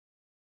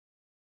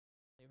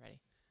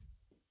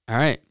All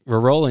right, we're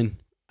rolling.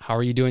 How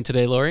are you doing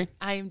today, Laurie?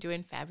 I am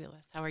doing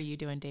fabulous. How are you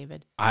doing,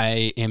 David?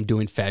 I am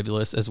doing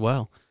fabulous as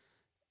well.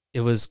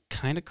 It was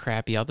kind of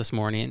crappy out this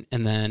morning,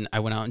 and then I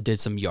went out and did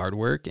some yard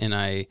work, and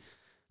it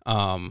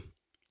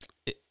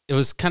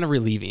was kind of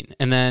relieving.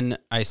 And then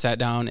I sat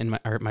down in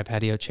my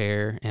patio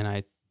chair, and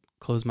I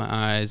closed my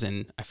eyes,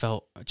 and I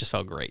just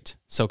felt great,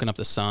 soaking up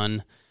the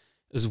sun.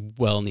 It was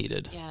well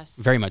needed. Yes.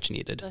 Very much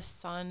needed. The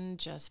sun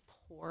just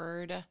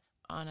poured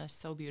on us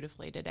so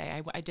beautifully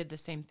today. I did the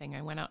same thing.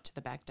 I went out to the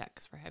back deck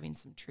because we're having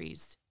some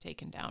trees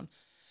taken down,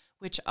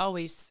 which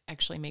always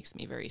actually makes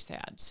me very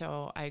sad.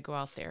 So I go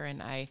out there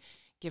and I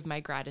give my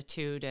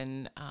gratitude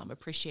and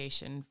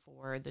appreciation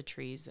for the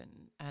trees,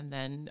 and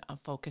then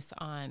focus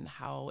on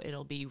how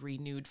it'll be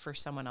renewed for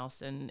someone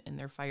else in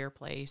their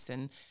fireplace,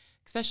 and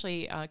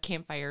especially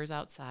campfires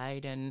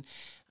outside, and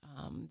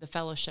the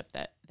fellowship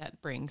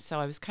that brings. So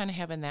I was kind of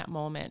having that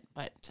moment,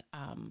 but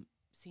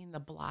seeing the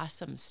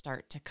blossoms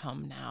start to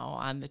come now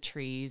on the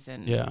trees,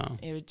 and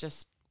it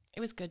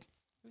was good.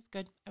 It was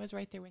good. I was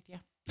right there with you.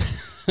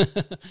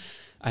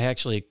 I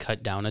actually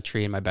cut down a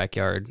tree in my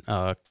backyard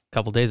a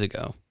couple days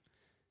ago.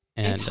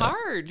 And, it's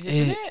hard,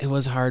 isn't it? It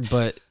was hard,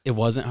 but it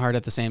wasn't hard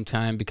at the same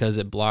time because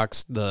it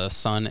blocks the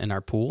sun in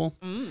our pool.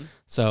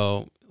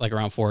 So like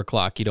around 4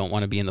 o'clock, you don't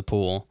want to be in the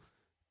pool.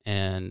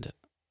 And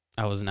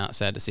I was not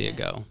sad to see it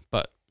go.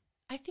 But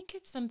I think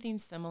it's something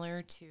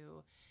similar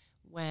to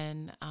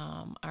when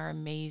our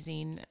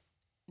amazing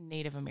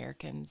Native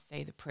Americans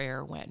say the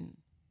prayer when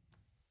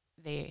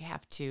they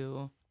have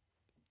to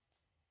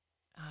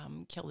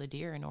kill the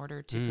deer in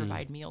order to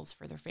provide meals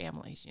for their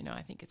families. You know,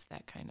 I think it's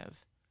that kind of,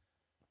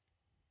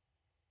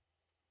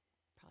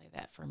 probably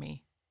that for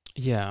me.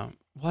 Yeah.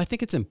 Well, I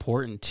think it's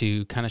important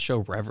to kind of show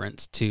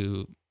reverence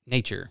to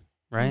nature,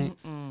 right?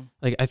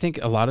 Like, I think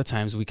a lot of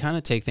times we kind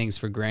of take things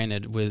for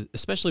granted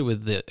especially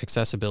with the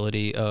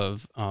accessibility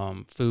of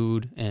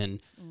food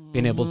and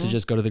being able to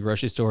just go to the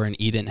grocery store and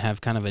eat it and have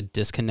kind of a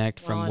disconnect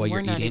from what you're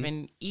eating. We're not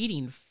even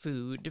eating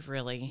food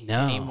really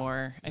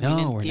anymore. I mean,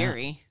 in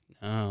theory.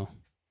 No.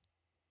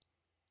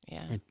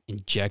 Yeah. We're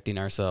injecting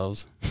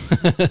ourselves.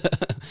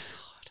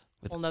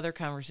 Whole nother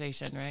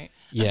conversation, right?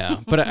 Yeah.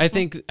 But I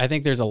think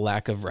there's a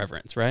lack of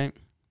reverence, right?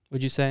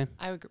 Would you say?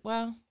 I would,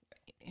 well,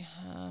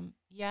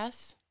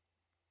 yes.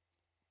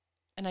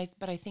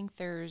 But I think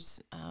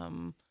there's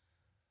kind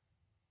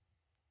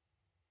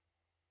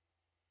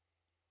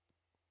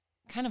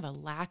of a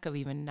lack of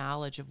even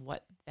knowledge of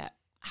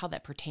how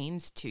that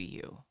pertains to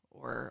you,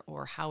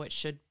 or how it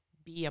should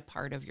be a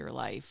part of your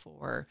life,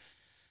 or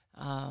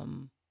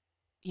and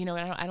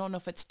I don't know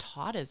if it's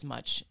taught as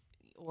much,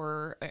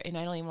 and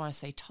I don't even want to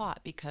say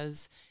taught,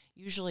 because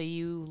usually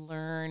you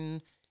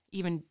learn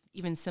even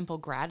simple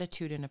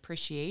gratitude and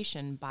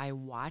appreciation by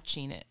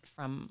watching it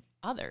from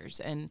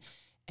others, and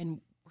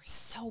we're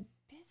so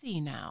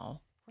busy now.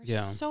 We're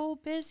so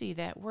busy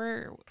that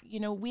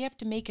we have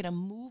to make it a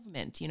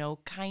movement.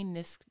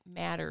 Kindness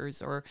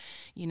matters, or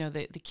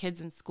the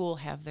kids in school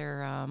have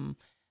their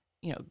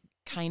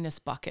kindness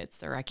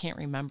buckets, or I can't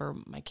remember.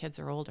 My kids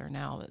are older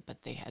now,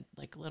 but they had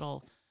like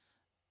little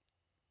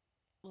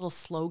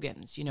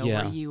slogans,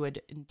 where you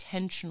would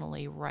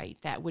intentionally write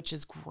that, which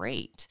is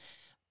great,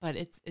 but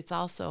it's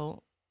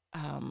also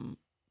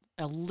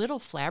a little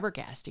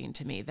flabbergasting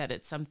to me that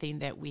it's something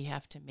that we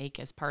have to make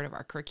as part of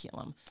our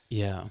curriculum.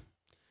 Yeah.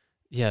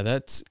 Yeah,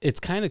 it's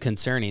kind of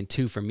concerning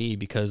too for me,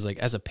 because like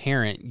as a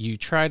parent, you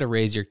try to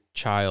raise your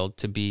child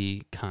to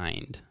be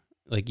kind.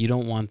 Like you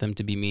don't want them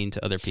to be mean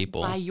to other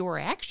people. By your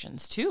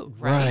actions too,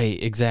 right?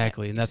 Right,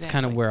 exactly. And that's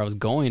kind of where I was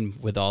going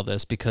with all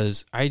this,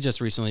 because I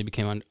just recently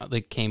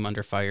came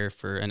under fire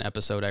for an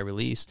episode I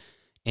released.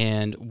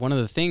 And one of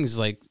the things,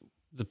 like,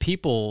 the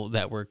people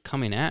that were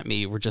coming at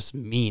me were just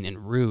mean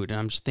and rude. And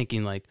I'm just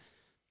thinking like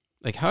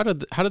how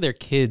do their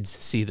kids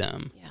see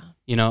them?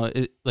 Yeah.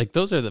 Like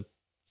those are the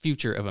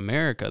future of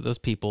America, those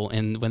people.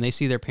 And when they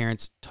see their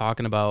parents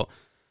talking about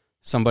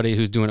somebody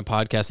who's doing a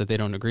podcast that they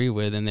don't agree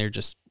with, and they're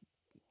just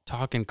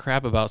talking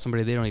crap about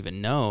somebody they don't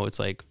even know, it's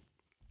like,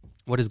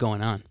 what is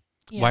going on?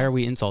 Yeah. Why are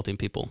we insulting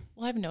people?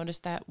 Well, I've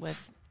noticed that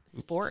with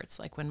sports,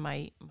 like when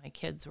my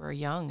kids were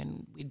young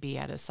and we'd be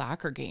at a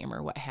soccer game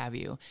or what have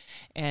you,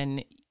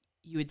 and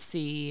you would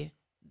see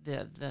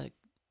the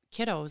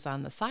kiddos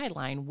on the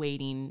sideline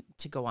waiting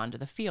to go onto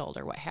the field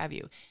or what have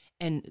you,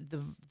 and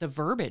the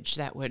verbiage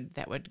that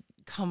would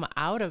come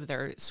out of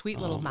their sweet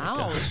little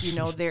mouths,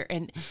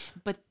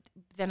 but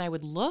then I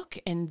would look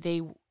and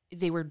they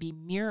would be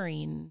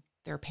mirroring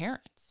their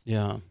parents.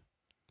 Yeah.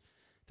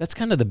 That's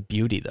kind of the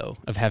beauty, though,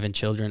 of having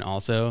children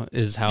also,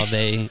 is how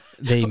they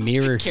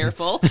mirror.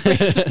 Careful.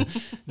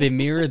 They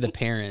mirror the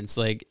parents,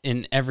 like,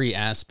 in every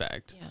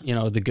aspect,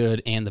 the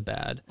good and the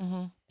bad.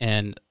 Mm-hmm.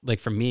 And, like,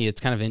 for me, it's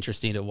kind of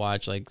interesting to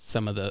watch, like,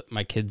 some of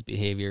my kids'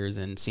 behaviors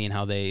and seeing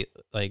how they,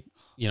 like,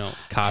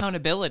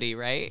 accountability,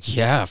 right?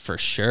 Yeah, for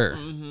sure.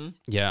 Mm-hmm.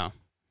 Yeah.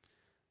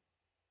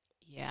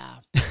 Yeah.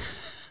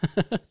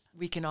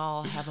 We can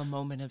all have a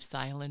moment of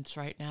silence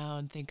right now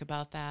and think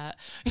about that.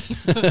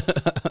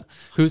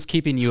 Who's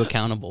keeping you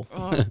accountable?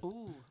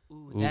 Ooh,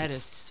 That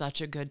is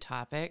such a good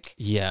topic.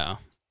 Yeah.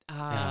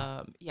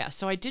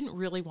 So I didn't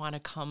really want to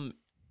come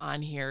on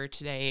here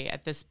today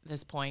at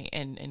this point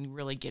and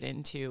really get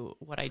into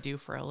what I do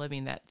for a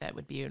living. That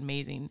would be an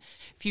amazing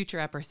future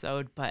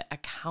episode. But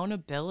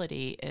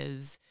accountability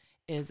is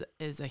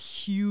a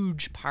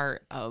huge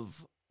part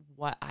of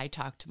what I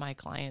talk to my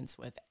clients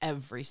with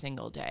every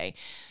single day.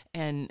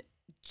 And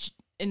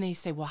they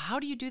say, well, how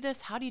do you do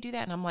this? How do you do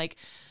that? And I'm like,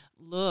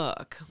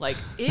 look, like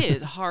it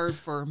is hard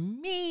for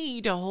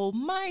me to hold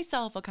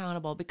myself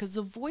accountable because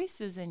the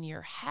voice is in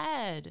your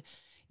head.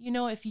 You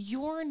know, if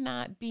you're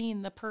not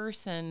being the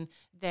person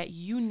that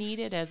you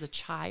needed as a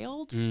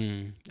child,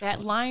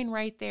 that line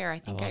right there, I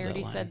think I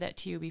already said that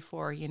to you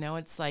before, you know,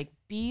 it's like,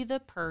 be the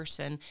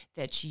person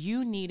that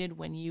you needed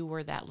when you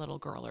were that little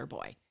girl or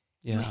boy.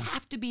 Yeah. You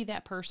have to be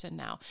that person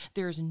now.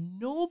 There's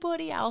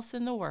nobody else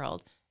in the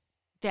world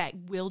that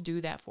will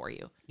do that for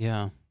you.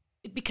 Yeah.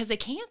 Because they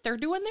can't. They're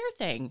doing their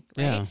thing,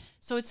 right? Yeah.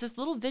 So it's this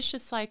little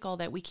vicious cycle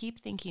that we keep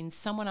thinking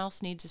someone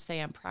else needs to say,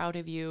 I'm proud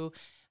of you.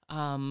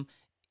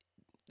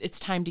 It's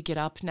time to get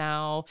up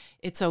now.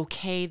 It's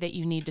okay that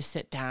you need to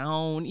sit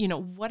down, you know,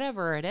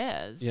 whatever it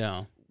is.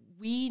 Yeah.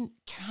 We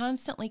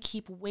constantly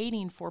keep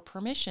waiting for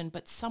permission,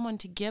 but someone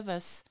to give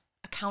us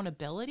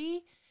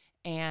accountability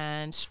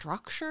and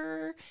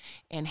structure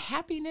and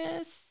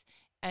happiness.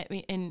 I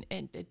mean,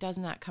 and it does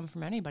not come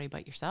from anybody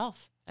but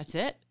yourself. That's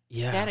it.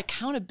 Yeah. That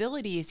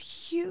accountability is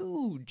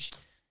huge.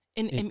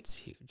 It's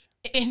huge.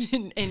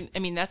 And I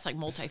mean, that's like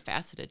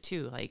multifaceted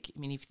too. Like, I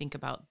mean, if you think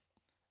about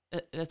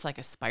that's like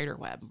a spider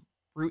web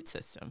root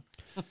system.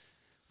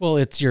 Well,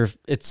 it's your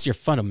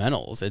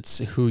fundamentals. It's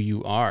who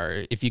you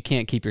are. If you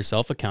can't keep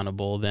yourself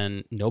accountable,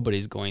 then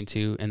nobody's going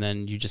to. And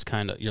then you just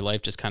your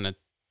life just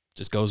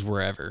goes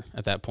wherever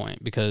at that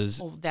point because.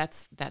 Well,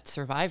 that's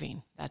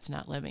surviving. That's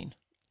not living.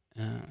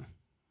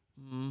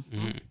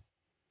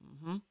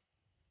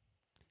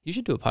 You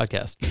should do a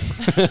podcast.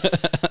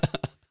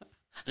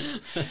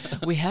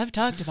 We have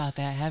talked about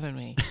that, haven't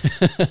we?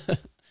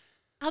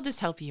 I'll just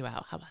help you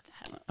out. How about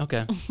that?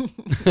 Okay.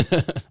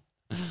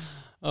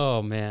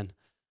 Oh, man.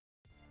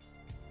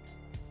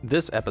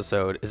 This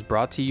episode is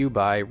brought to you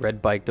by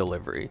Red Bike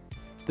Delivery.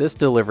 This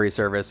delivery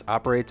service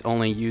operates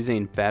only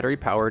using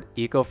battery-powered,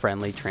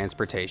 eco-friendly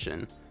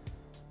transportation.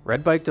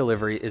 Red Bike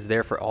Delivery is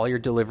there for all your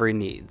delivery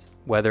needs,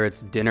 whether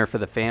it's dinner for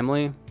the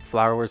family,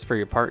 flowers for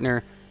your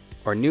partner,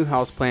 or new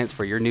houseplants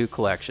for your new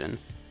collection.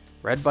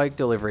 Red Bike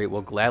Delivery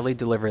will gladly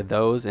deliver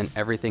those and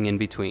everything in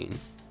between.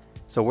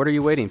 So what are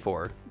you waiting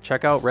for?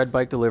 Check out Red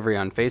Bike Delivery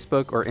on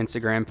Facebook or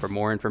Instagram for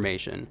more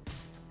information.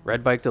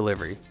 Red Bike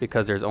Delivery,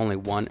 because there's only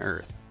one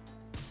Earth.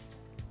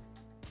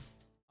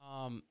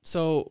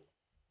 So,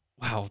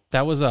 wow,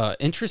 that was a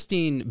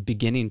interesting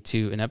beginning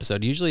to an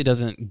episode. Usually it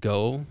doesn't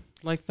go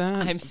like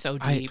that. I'm so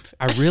deep.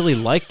 I really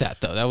like that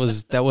though.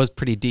 That was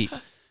pretty deep.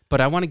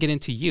 But I want to get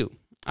into you.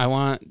 I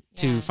want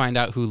to find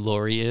out who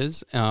Laurie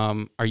is.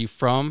 Are you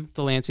from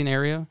the Lansing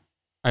area?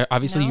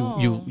 Obviously,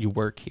 no. you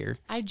work here.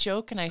 I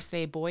joke and I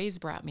say boys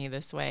brought me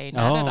this way.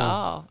 Not at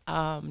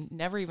all.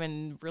 Never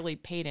even really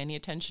paid any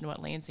attention to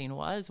what Lansing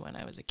was when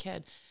I was a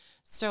kid.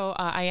 So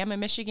I am a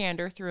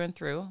Michigander through and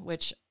through,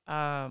 which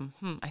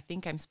I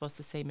think I'm supposed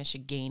to say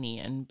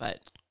Michiganian,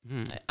 but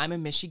I'm a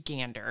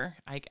Michigander.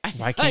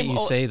 Why can't you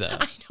say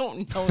that? I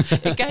don't know.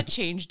 It got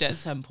changed at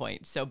some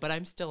point. So, but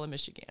I'm still a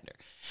Michigander.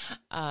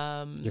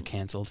 You're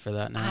canceled for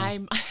that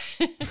now.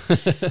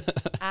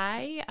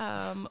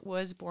 I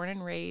was born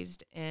and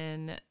raised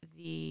in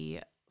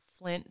the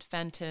Flint,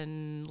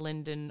 Fenton,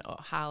 Linden,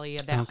 Holly,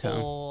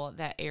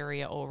 that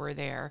area over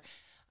there.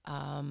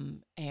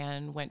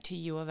 And went to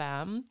U of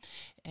M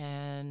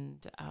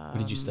and what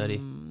did you study?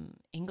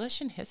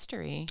 English and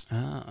history.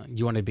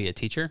 You wanted to be a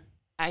teacher?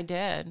 I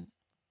did.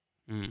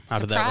 How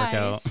did that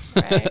work out?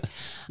 Right.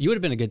 You would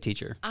have been a good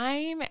teacher.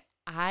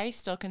 I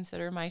still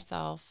consider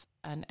myself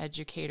an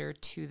educator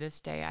to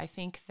this day. I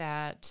think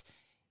that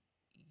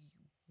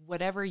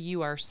whatever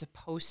you are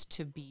supposed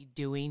to be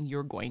doing,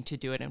 you're going to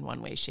do it in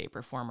one way, shape,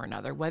 or form or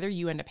another, whether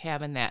you end up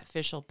having that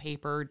official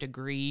paper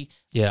degree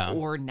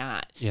or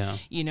not. Yeah.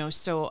 You know,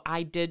 so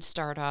I did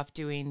start off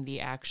doing the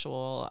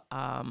actual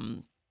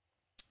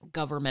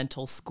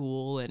governmental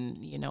school and,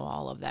 you know,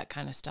 all of that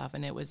kind of stuff.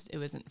 And it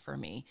wasn't for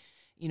me.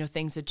 You know,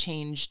 things had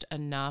changed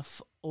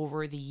enough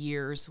over the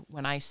years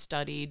when I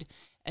studied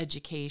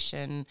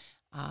education.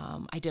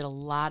 I did a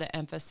lot of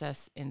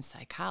emphasis in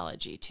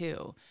psychology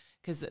too,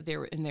 because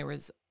there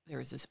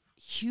was this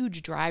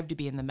huge drive to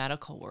be in the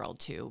medical world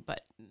too,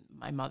 but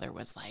my mother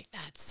was like,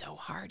 "That's so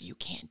hard. You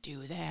can't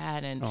do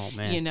that." And oh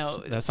man, you know,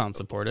 that sounds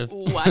supportive.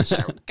 Watch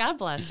her. God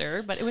bless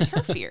her, but it was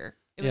her fear.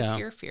 It was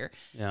your fear.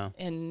 Yeah.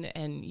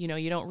 And you know,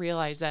 you don't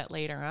realize that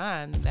later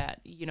on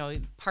that, you know,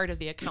 part of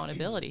the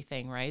accountability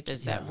thing, right,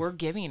 is that we're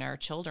giving our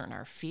children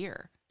our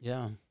fear.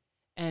 Yeah.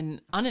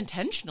 And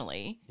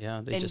unintentionally.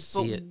 Yeah, they just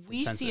see it.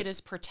 We see it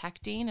as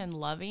protecting and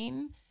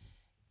loving.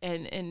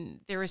 And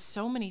there is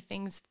so many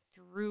things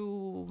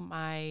through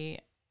my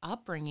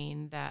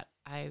upbringing that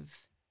I've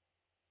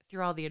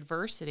through all the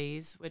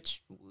adversities,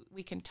 which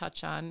we can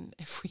touch on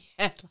if we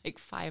had like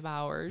 5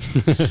 hours.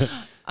 We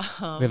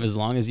have as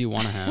long as you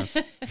want to have.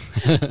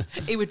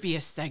 It would be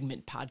a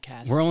segment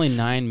podcast. We're only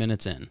 9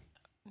 minutes in.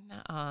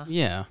 Nuh-uh.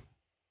 Yeah.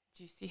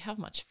 Do you see how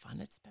much fun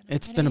it's been?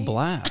 It's been a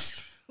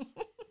blast.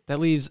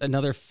 That leaves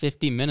another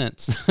 50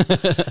 minutes.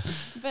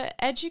 But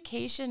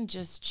education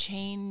just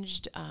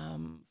changed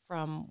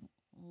from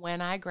when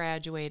I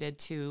graduated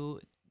to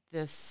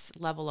this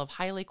level of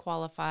highly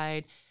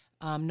qualified,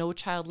 no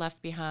child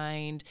left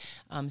behind,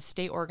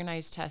 state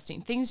organized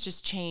testing. Things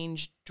just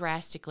changed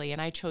drastically.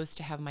 And I chose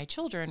to have my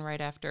children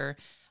right after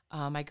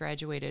I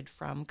graduated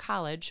from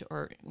college,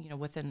 or,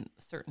 within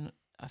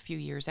a few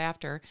years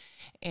after.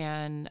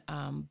 And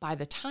by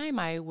the time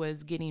I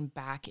was getting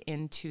back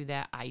into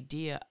that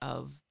idea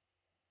of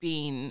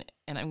being,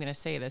 and I'm going to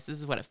say this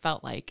is what it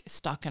felt like,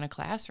 stuck in a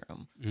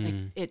classroom.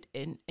 Like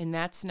and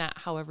that's not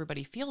how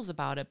everybody feels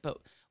about it, but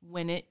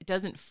when it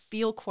doesn't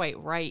feel quite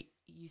right,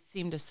 you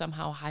seem to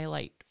somehow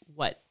highlight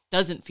what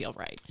doesn't feel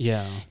right.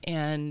 Yeah.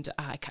 And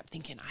I kept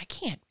thinking, I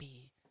can't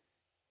be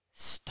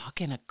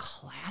stuck in a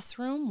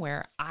classroom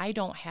where I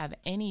don't have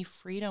any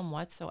freedom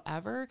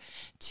whatsoever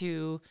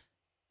to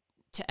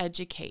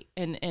educate.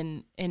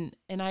 And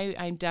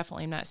I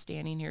definitely am not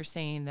standing here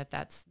saying that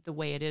that's the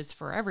way it is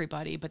for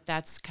everybody, but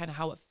that's kind of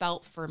how it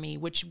felt for me,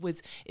 which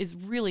is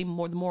really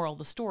more the moral of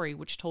the story,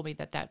 which told me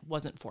that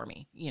wasn't for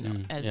me,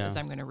 as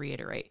I'm going to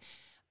reiterate.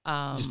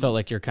 You just felt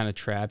like you're kind of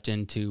trapped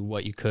into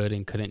what you could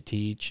and couldn't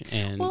teach,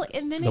 and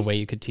then the way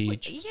you could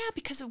teach. Yeah,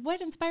 because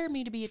what inspired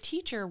me to be a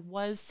teacher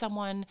was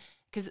someone,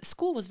 because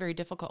school was very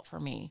difficult for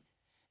me.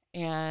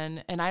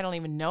 And I don't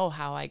even know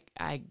how I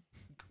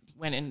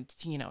went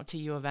into, to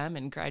U of M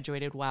and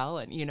graduated well.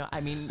 And,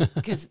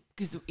 because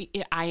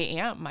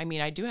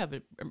I do have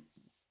a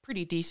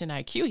pretty decent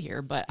IQ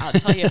here, but I'll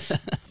tell you,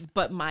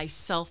 but my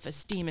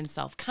self-esteem and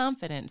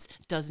self-confidence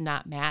does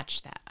not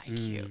match that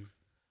IQ.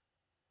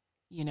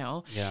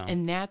 Yeah.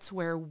 And that's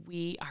where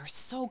we are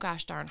so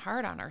gosh darn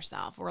hard on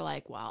ourselves. We're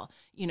like, well,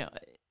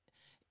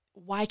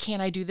 why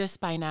can't I do this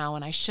by now?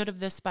 And I should have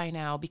this by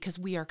now, because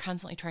we are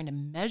constantly trying to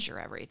measure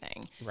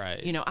everything.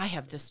 Right. I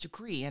have this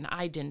degree and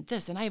I didn't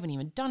this and I haven't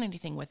even done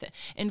anything with it.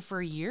 And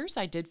for years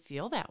I did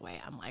feel that way.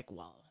 I'm like,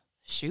 well,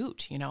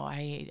 shoot,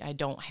 I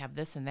don't have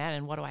this and that,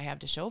 and what do I have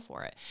to show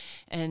for it?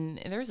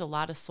 And there's a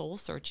lot of soul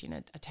searching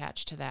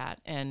attached to that,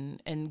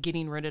 and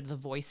getting rid of the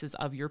voices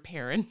of your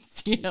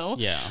parents,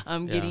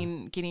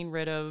 getting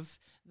rid of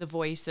the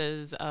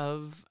voices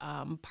of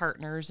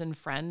partners and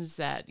friends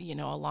that,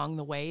 along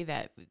the way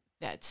that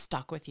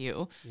stuck with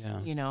you,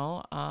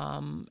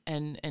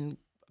 and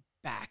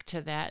back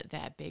to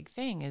that big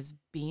thing is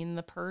being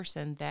the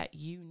person that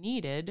you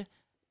needed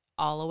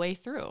all the way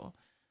through.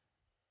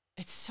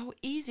 It's so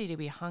easy to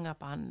be hung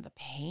up on the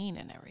pain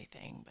and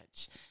everything, but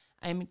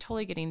I'm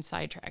totally getting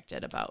sidetracked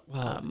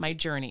about my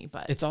journey.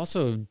 But it's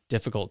also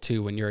difficult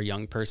too when you're a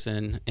young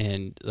person,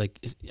 and like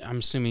I'm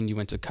assuming you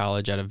went to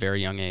college at a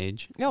very young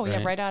age. Oh, right?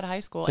 Yeah, right out of high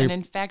school. So and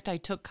in fact, I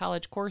took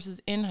college courses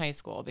in high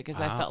school because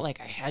I felt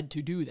like I had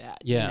to do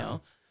that. Yeah.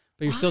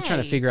 But you're still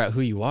trying to figure out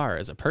who you are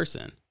as a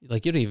person.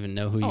 Like you don't even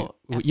know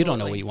you don't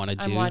know what you want to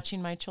do. I'm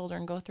watching my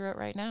children go through it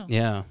right now.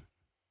 Yeah.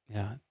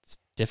 Yeah. It's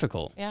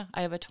difficult. Yeah.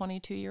 I have a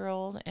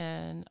 22-year-old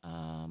and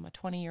a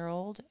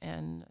 20-year-old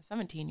and a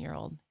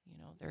 17-year-old.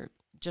 They're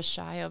just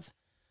shy of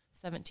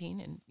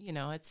 17, and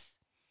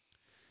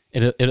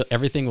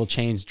everything will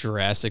change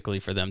drastically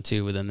for them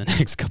too within the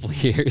next couple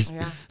of years.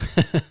 Yeah.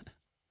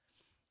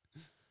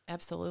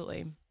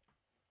 Absolutely.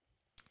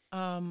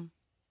 I think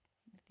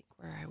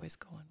where I was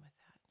going with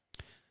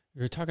that.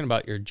 We were talking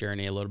about your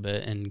journey a little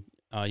bit, and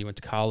you went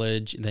to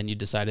college, and then you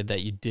decided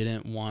that you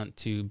didn't want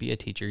to be a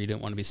teacher. You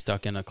didn't want to be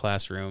stuck in a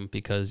classroom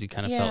because you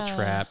kind of felt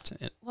trapped.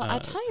 Well, I'll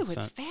tell you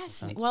what's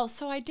fascinating. Well,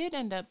 so I did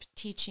end up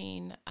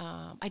teaching.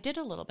 I did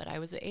a little bit. I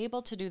was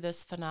able to do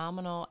this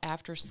phenomenal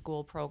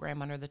after-school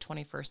program under the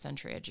 21st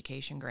Century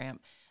Education Grant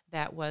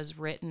that was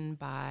written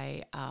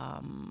by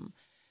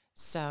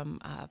some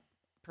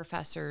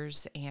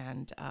professors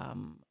and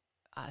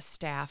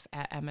staff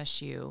at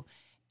MSU.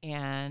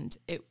 And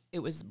it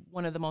was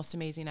one of the most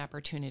amazing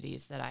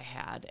opportunities that I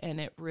had. And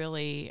it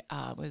really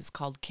was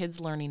called Kids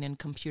Learning in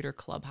Computer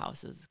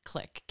Clubhouses,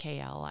 CLICK,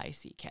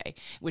 K-L-I-C-K,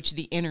 which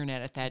the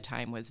internet at that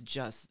time was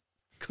just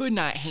could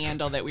not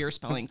handle that we were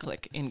spelling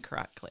click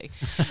incorrectly.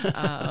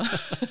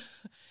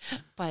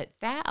 But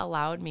that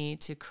allowed me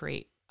to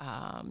create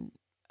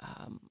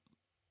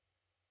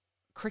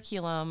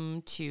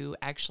curriculum to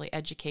actually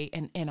educate.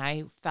 And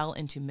I fell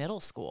into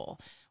middle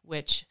school,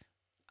 which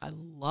I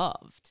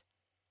loved.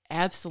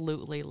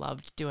 Absolutely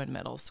loved doing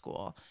middle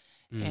school.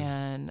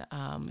 And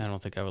I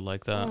don't think I would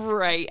like that.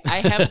 Right. I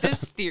have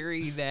this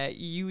theory that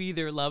you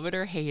either love it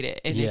or hate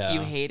it. And if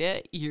you hate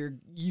it, you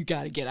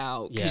got to get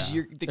out because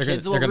the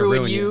kids will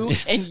ruin you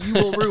and you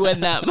will ruin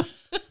them.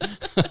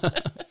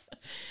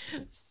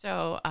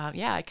 So,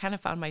 I kind of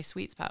found my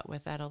sweet spot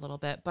with that a little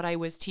bit. But I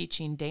was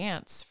teaching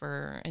dance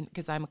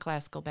because I'm a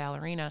classical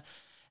ballerina,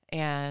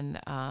 and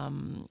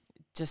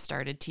just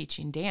started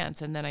teaching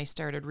dance. And then I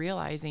started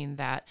realizing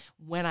that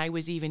when I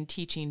was even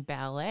teaching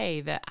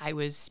ballet, that I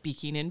was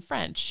speaking in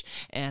French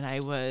and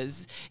I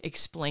was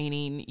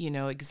explaining,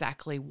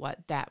 exactly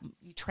what that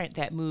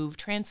move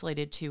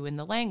translated to in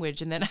the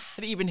language. And then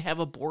I'd even have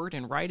a board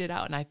and write it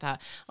out. And I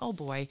thought, oh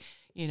boy,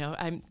 you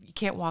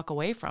can't walk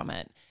away from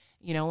it.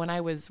 When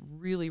I was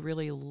really,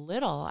 really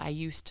little, I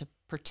used to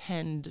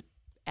pretend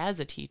as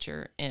a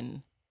teacher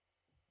in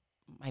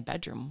my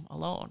bedroom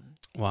alone.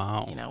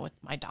 Wow. With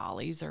my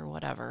dollies or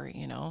whatever,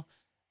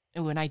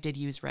 And when I did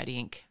use red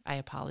ink, I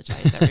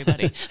apologize,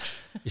 everybody.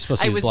 You're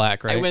supposed to use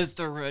black, right? I was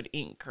the red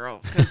ink girl,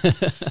 'cause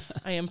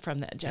I am from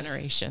that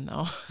generation,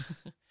 though.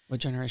 What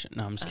generation?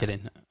 No, I'm just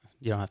kidding.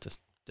 You don't have to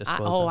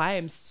disclose I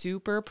am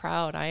super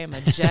proud. I am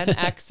a Gen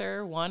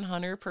Xer,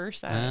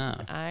 100%.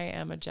 Ah. I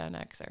am a Gen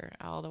Xer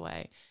all the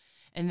way.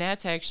 And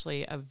that's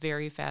actually a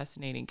very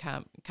fascinating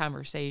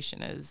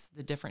conversation, is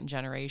the different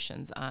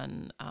generations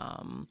on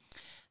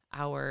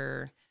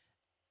our...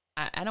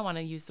 I don't want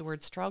to use the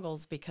word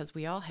struggles, because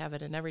we all have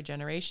it in every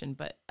generation,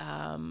 but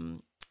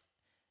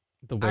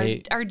the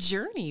way our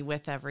journey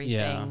with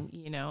everything,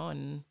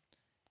 and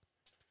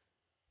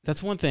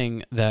that's one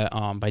thing that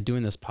by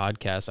doing this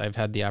podcast, I've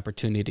had the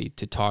opportunity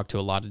to talk to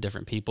a lot of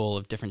different people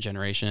of different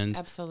generations.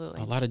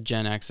 Absolutely. A lot of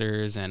Gen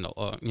Xers and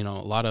a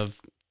lot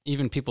of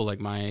even people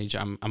like my age.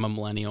 I'm a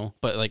millennial,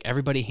 but like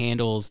everybody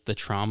handles the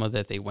trauma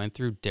that they went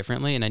through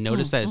differently, and I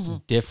noticed that it's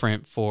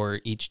different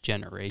for each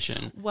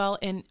generation. Well,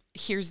 and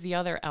here's the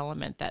other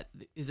element that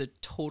is a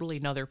totally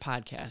another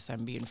podcast.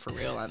 I'm being for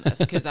real on this,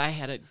 because I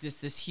had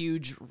just this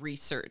huge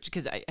research,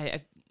 because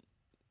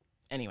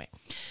anyway,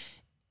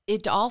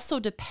 it also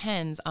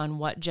depends on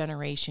what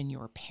generation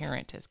your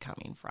parent is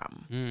coming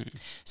from.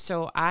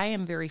 So I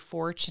am very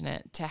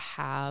fortunate to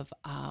have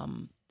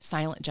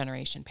silent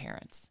generation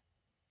parents.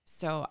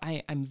 So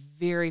I'm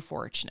very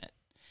fortunate.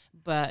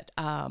 But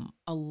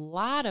a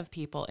lot of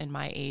people in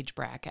my age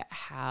bracket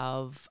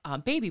have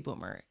baby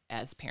boomer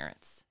as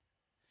parents.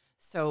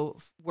 So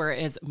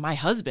whereas my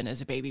husband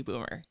is a baby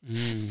boomer.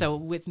 So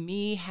with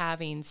me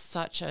having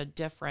such a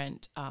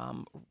different,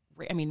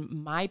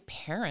 my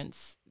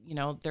parents,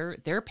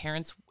 their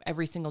parents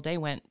every single day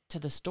went to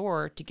the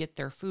store to get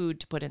their food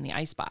to put in the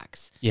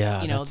icebox.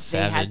 Yeah, that's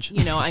savage.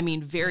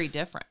 Had, very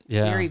different.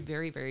 Yeah. Very,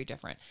 very, very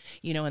different.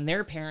 And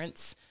their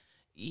parents,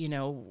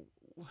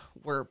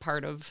 were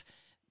part of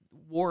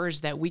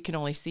wars that we can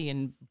only see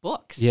in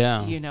books,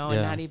 and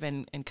not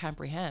even and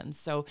comprehend.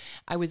 So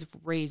I was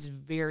raised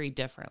very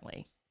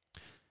differently.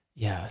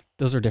 Yeah,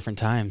 those are different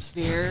times.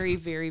 Very,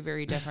 very,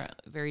 very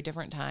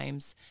different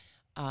times.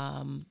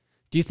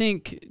 Do you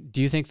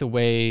think the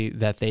way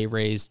that they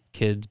raised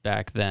kids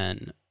back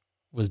then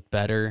was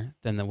better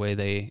than the way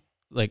they,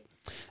 like,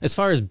 as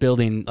far as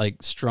building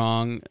like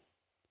strong,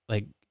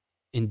 like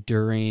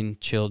enduring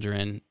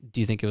children, do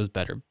you think it was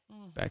better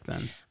back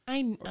then?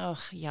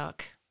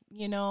 Yuck.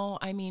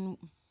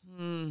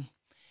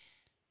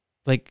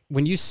 Like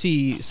when you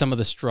see some of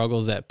the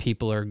struggles that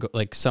people are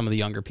like some of the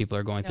younger people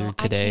are going through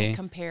today. I can't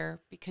compare,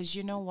 because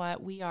you know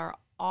what? We are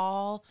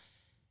all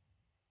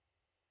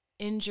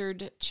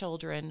injured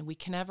children. We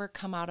can never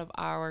come out of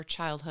our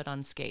childhood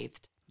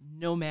unscathed,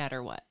 no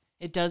matter what.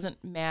 It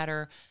doesn't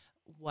matter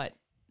what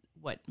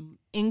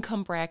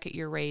income bracket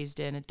you're raised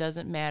in. It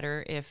doesn't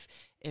matter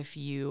if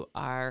you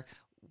are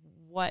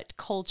what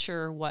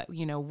culture,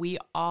 we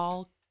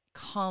all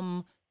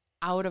come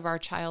out of our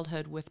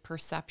childhood with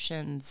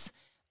perceptions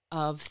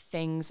of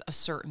things a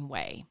certain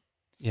way.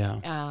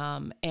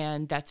 Yeah.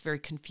 And that's very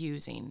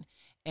confusing.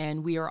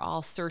 And we are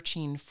all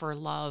searching for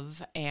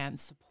love and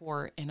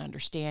support and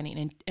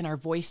understanding and our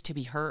voice to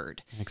be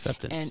heard.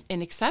 Acceptance.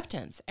 And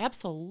acceptance,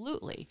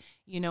 absolutely.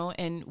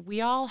 And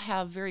we all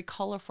have very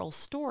colorful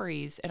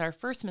stories. And our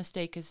first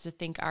mistake is to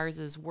think ours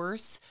is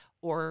worse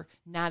or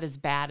not as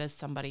bad as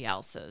somebody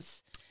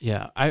else's.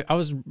 Yeah, I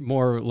was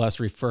more or less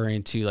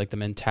referring to like the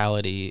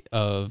mentality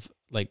of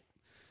like,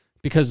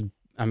 because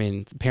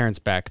parents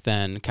back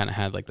then kind of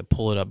had like the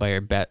pull it up by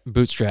your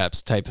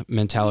bootstraps type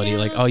mentality. Yeah.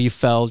 Like, oh, you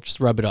fell, just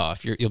rub it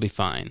off. You'll be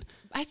fine.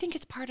 I think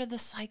it's part of the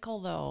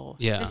cycle though.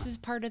 Yeah. This is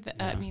part of the,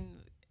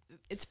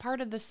 it's part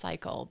of the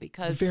cycle,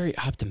 because very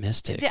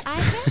optimistic.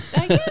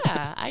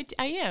 I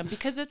am,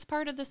 because it's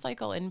part of the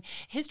cycle, and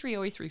history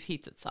always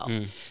repeats itself.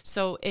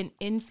 So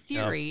in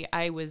theory,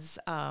 I was,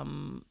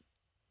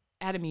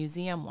 at a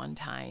museum one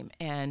time,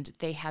 and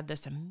they had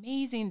this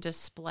amazing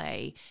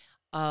display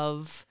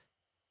of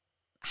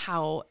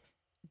how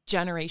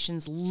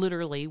generations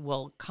literally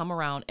will come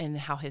around and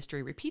how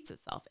history repeats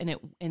itself.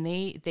 And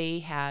they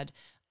had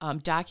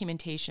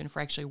documentation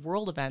for actually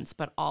world events,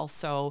 but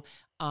also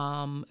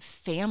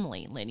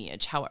family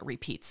lineage, how it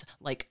repeats,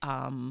 like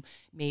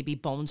maybe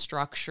bone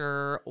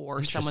structure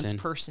or someone's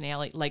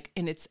personality, like,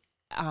 and it's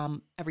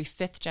every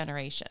fifth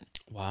generation.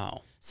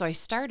 Wow. So I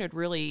started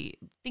really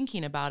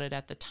thinking about it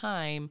at the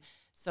time.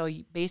 So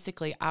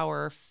basically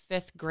our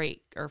fifth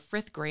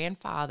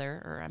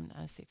grandfather, or I'm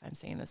not see if I'm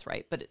saying this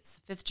right, but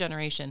it's fifth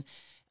generation,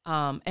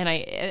 And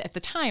at the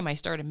time I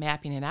started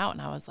mapping it out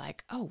and I was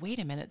like, oh, wait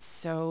a minute.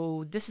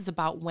 So this is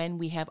about when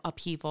we have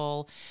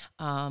upheaval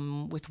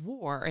with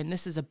war. And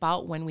this is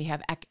about when we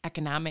have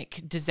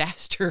economic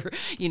disaster,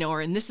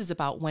 and this is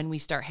about when we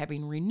start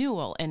having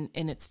renewal. And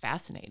it's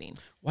fascinating.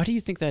 Why do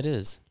you think that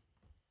is?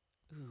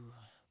 Ooh.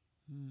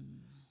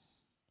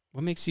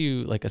 What makes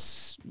you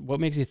what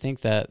makes you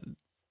think that?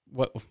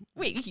 What?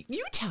 Wait,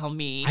 you tell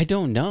me. I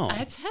don't know.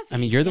 That's heavy. I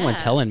mean, you're the one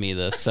telling me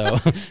this, so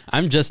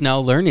I'm just now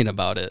learning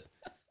about it.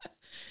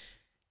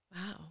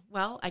 Wow.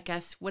 Well, I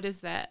guess, what is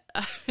that?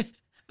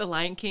 The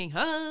Lion King.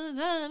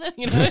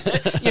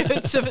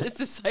 It's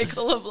a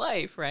cycle of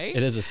life, right?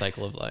 It is a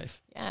cycle of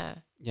life. Yeah.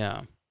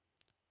 Yeah.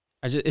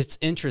 It's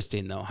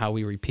interesting, though, how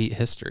we repeat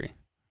history,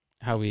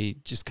 how we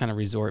just kind of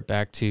resort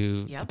back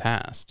to the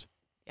past.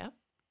 Yep.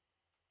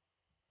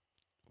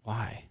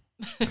 Why?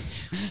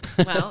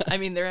 Well, I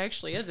mean, there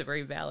actually is a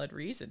very valid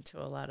reason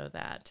to a lot of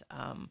that.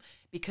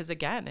 Because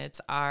again,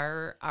 it's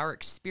our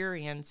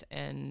experience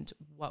and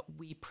what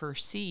we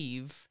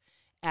perceive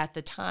at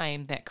the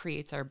time that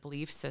creates our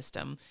belief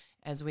system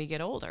as we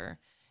get older.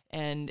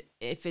 And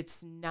if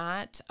it's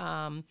not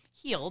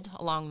healed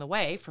along the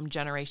way from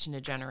generation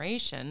to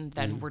generation,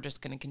 then we're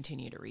just going to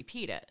continue to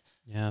repeat it.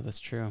 Yeah, that's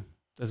true.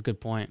 That's a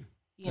good point.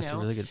 That's a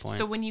really good point.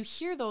 So when you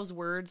hear those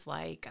words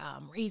like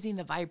raising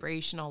the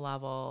vibrational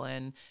level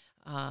and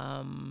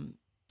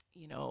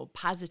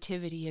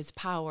positivity is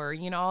power,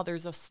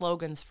 there's those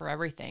slogans for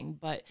everything.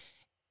 But,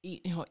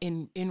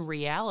 in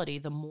reality,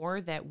 the more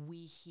that we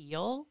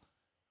heal,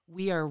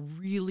 we are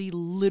really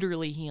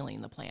literally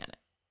healing the planet.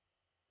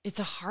 It's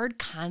a hard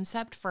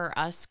concept for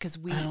us because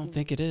I don't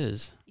think it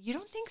is. You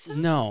don't think so?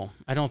 No,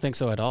 I don't think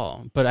so at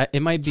all. But it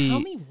might be. Tell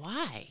me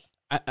why.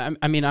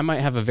 I mean, I might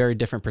have a very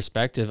different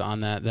perspective on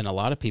that than a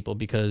lot of people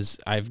because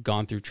I've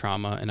gone through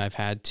trauma and I've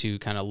had to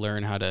kind of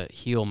learn how to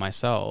heal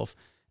myself.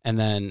 And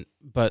then,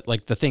 but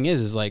like the thing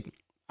is like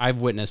I've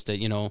witnessed it,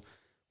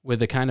 with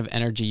the kind of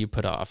energy you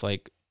put off.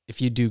 Like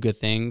if you do good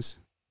things,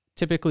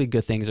 typically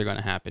good things are going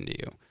to happen to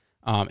you.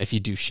 If you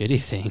do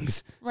shitty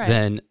things,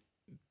 then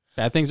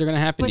bad things are going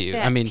to happen to you.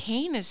 I mean,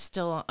 pain is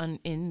still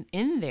in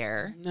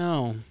there.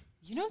 No.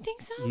 You don't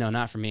think so? No,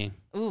 not for me.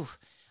 Ooh.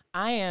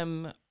 I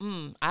am,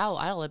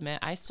 I'll admit,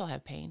 I still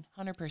have pain,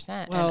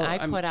 100%. Well, and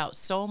I put out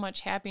so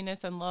much happiness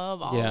and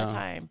love all the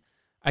time.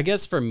 I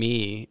guess for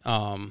me,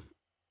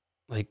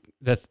 like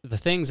the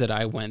things that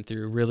I went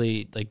through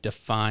really like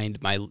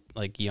defined my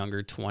like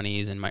younger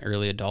 20s and my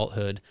early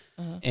adulthood.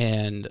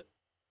 And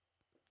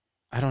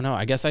I don't know,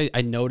 I guess I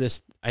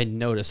noticed,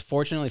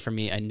 fortunately for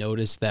me, I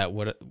noticed that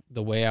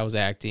the way I was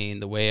acting,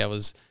 the way I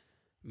was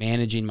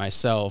managing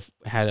myself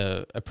had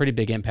a pretty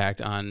big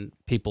impact on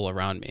people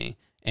around me.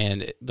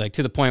 And like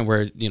to the point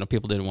where,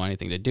 people didn't want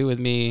anything to do with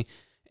me.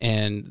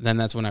 And then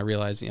that's when I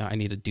realized, I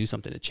need to do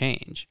something to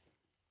change.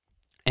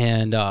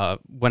 And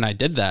when I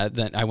did that,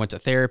 then I went to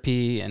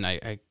therapy and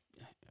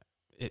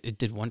it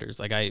did wonders.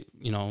 Like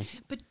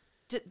But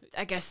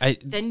I guess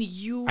then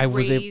you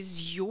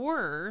raise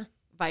your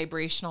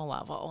vibrational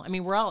level. I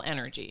mean, we're all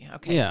energy.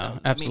 Okay. Yeah, so,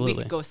 absolutely. I mean,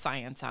 we could go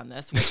science on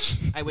this, which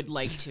I would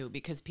like to,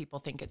 because people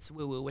think it's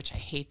woo woo, which I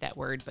hate that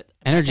word, but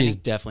energy is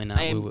definitely not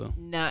woo woo.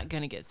 I'm not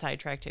going to get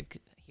sidetracked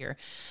here,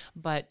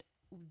 but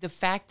the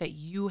fact that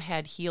you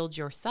had healed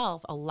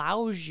yourself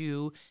allows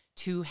you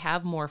to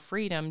have more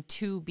freedom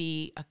to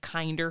be a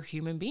kinder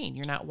human being.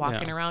 You're not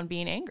walking around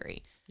being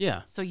angry.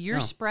 Yeah. So you're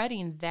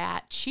spreading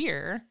that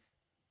cheer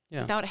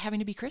without it having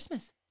to be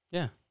Christmas.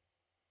 Yeah.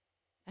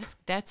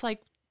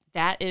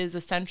 That is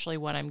essentially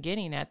what I'm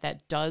getting at.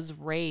 That does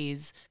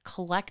raise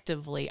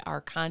collectively our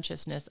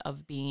consciousness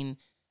of being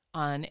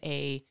on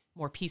a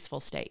more peaceful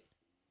state.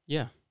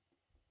 Yeah.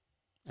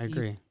 I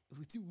agree.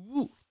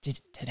 Did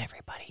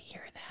everybody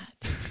hear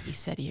that? He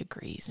said he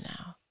agrees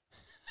now.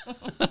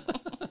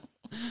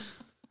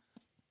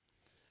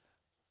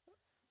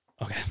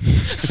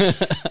 Okay.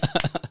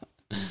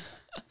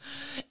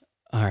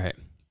 All right.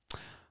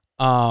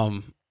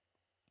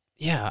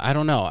 Yeah, I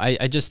don't know.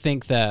 I just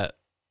think that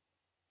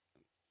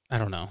I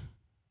don't know.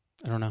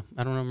 I don't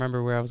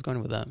remember where I was going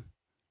with that.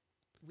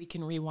 We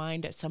can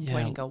rewind at some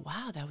point and go,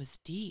 wow, that was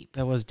deep.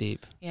 That was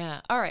deep.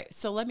 Yeah. All right.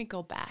 So let me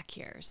go back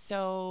here.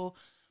 So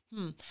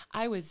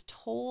I was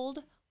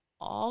told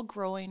all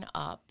growing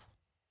up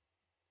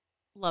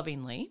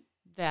lovingly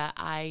that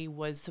I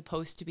was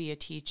supposed to be a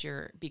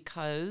teacher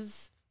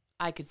because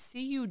I could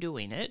see you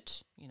doing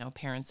it.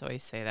 Parents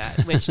always say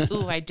that, which,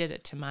 I did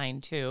it to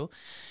mine too.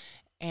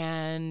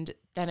 And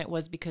then it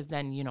was because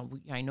then,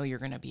 I know you're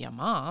going to be a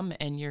mom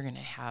and you're going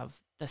to have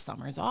the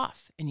summers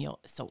off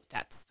so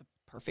that's the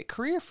perfect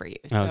career for you.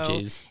 Oh,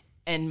 geez.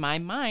 In my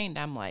mind,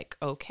 I'm like,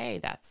 okay,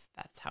 that's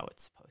how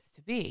it's supposed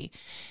to be.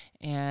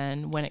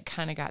 And when it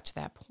kind of got to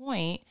that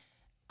point,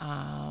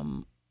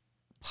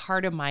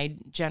 part of my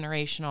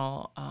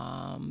generational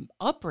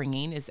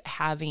upbringing is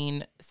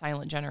having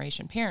silent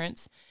generation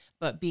parents,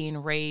 but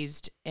being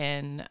raised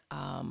in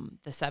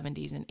the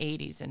 70s and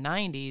 80s and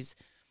 90s,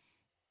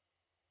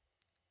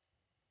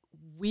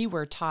 we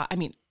were taught,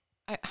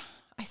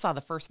 I I saw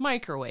the first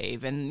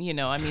microwave, and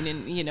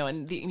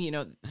and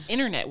the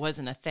internet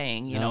wasn't a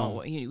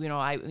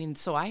thing.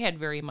 So I had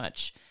very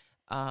much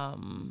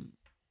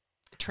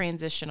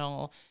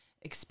transitional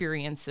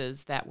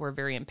experiences that were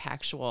very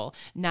impactful,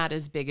 not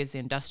as big as the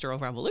Industrial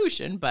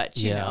Revolution, but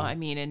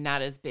and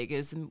not as big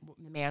as the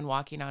man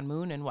walking on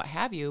moon and what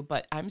have you.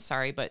 But I'm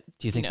sorry, but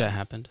do you think that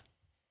happened?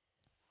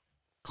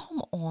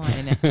 Come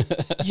on.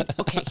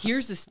 Okay,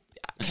 here's this.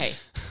 Okay,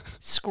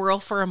 squirrel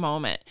for a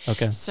moment.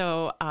 Okay.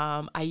 So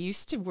I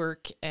used to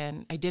work,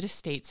 and I did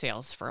estate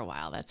sales for a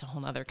while. That's a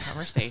whole nother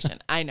conversation.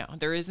 I know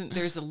there's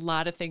a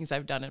lot of things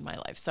I've done in my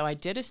life. So I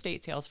did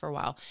estate sales for a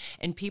while,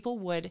 and people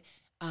would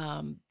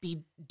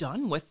be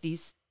done with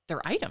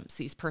their items,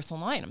 these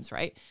personal items,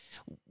 right?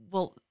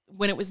 Well,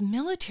 when it was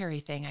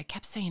military thing, I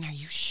kept saying, "Are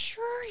you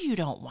sure you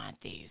don't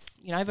want these?"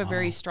 I have a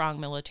very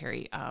strong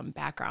military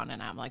background,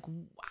 and I'm like,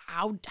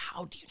 "How do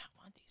you not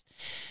want these?"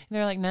 And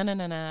they're like, "No,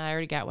 I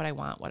already got what I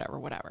want,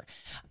 whatever."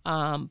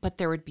 But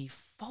there would be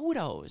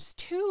photos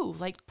too,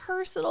 like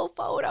personal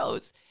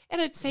photos. And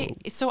I'd say,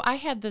 so I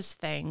had this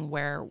thing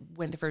where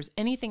if there was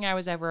anything I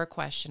was ever a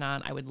question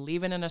on, I would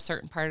leave it in a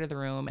certain part of the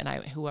room, and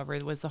whoever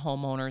was the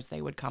homeowners,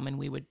 they would come and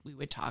we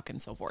would talk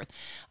and so forth.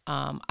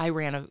 I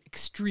ran an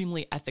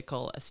extremely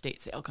ethical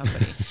estate sale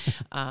company.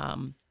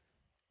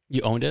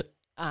 You owned it?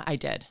 I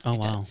did. Oh,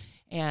 wow.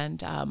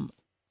 And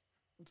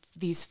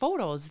these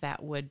photos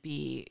that would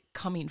be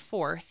coming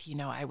forth,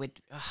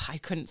 I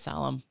couldn't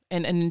sell them.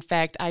 And in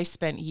fact, I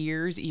spent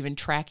years even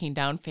tracking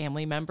down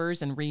family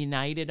members and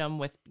reunited them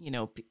with,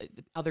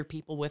 other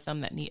people with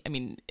them that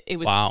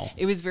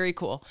it was very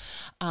cool.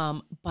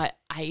 But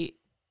I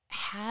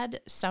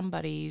had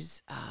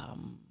somebody's,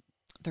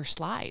 their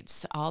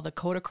slides, all the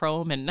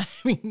Kodachrome and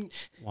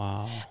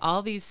wow,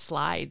 all these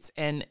slides.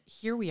 And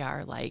here we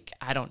are, like,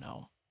 I don't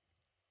know,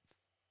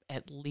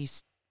 at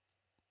least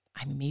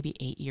maybe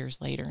 8 years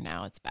later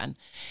now it's been.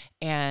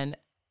 And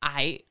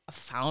I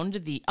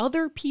found the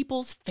other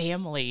people's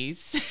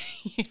families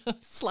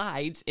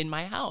slides in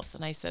my house.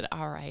 And I said,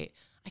 all right,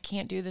 I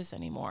can't do this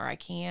anymore. I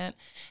can't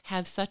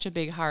have such a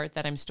big heart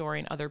that I'm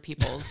storing other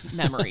people's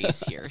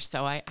memories here.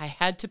 So I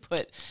had to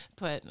put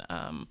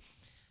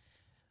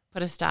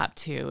a stop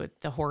to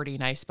the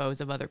hoarding, I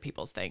suppose, of other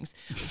people's things.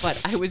 But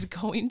I was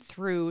going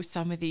through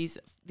some of these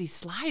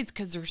slides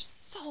because they're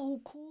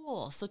so cool.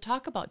 So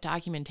talk about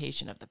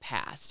documentation of the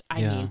past.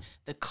 I mean,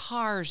 the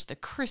cars, the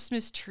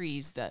Christmas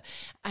trees, there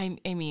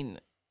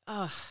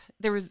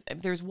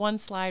was one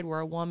slide where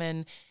a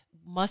woman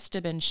must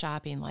have been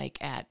shopping like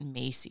at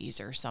Macy's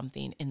or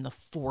something in the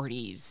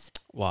 40s.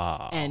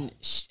 Wow. And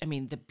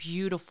the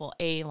beautiful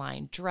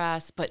A-line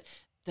dress, but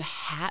the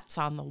hats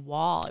on the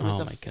wall. It was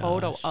a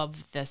photo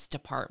of this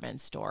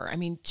department store.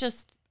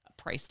 Just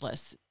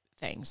priceless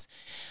things.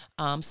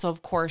 So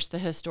of course the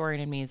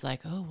historian in me is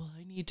like, oh, well,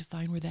 I need to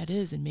find where that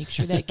is and make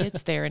sure that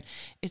gets there. And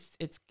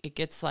it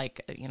gets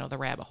like, the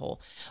rabbit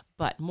hole.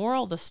 But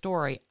moral of the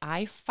story,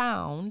 I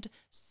found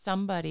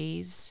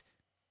somebody's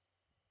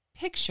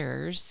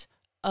pictures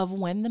of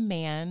when the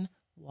man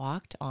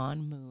walked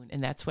on moon.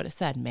 And that's what it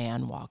said,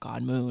 man walk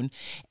on moon.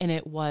 And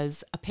it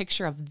was a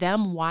picture of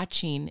them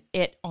watching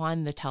it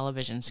on the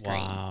television screen.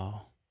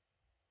 Wow.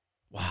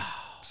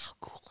 How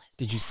cool is that?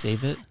 Did you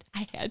save it?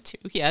 I had to.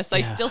 Yes,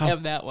 I still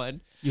have that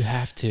one. You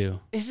have to.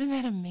 Isn't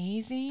that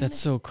amazing? That's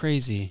so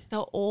crazy.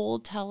 The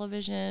old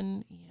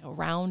television,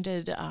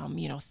 rounded,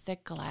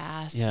 thick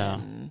glass. Yeah.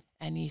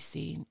 And you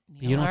see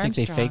Neil You don't Armstrong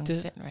think they faked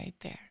it? sitting right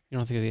there. You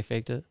don't think they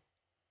faked it?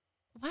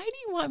 Why do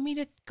you want me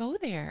to go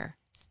there?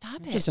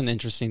 Stop it. Just an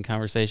interesting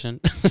conversation.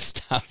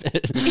 Stop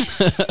it.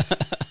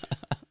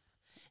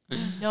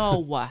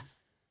 No.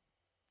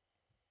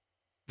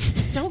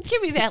 Don't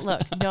give me that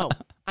look. No.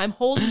 I'm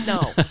holding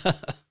no.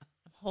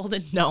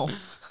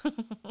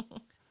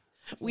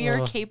 We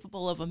are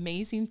capable of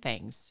amazing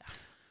things.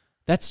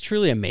 That's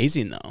truly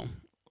amazing, though,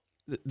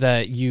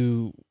 that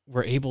you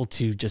were able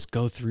to just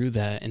go through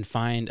that and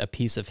find a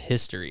piece of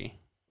history.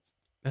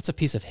 That's a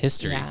piece of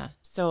history. Yeah.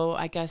 So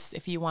I guess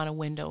if you want a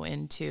window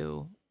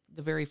into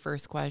the very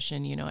first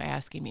question,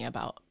 asking me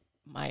about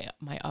my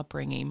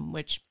upbringing,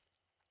 which,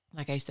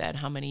 like I said,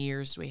 how many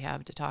years do we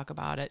have to talk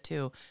about it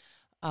too?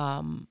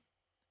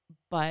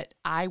 But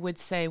I would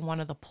say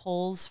one of the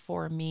pulls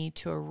for me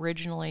to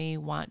originally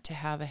want to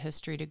have a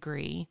history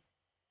degree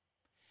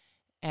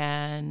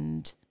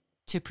and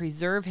to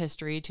preserve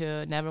history, to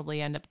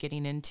inevitably end up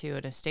getting into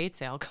an estate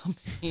sale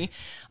company,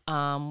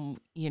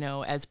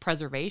 as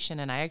preservation.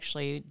 And I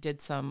actually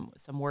did some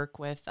work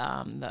with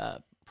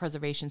the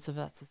preservation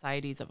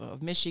societies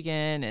of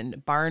Michigan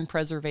and barn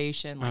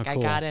preservation. Like, cool.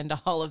 I got into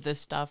all of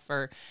this stuff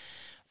for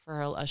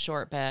a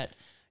short bit.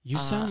 You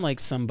sound like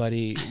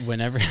somebody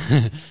whenever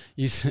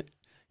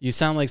you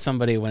sound like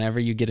somebody whenever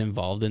you get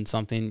involved in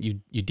something,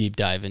 you deep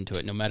dive into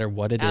it, no matter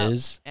what it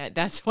is.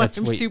 That's why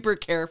I'm super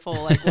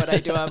careful. Like what I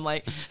do, I'm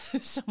like,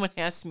 someone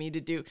asked me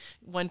to do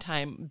one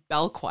time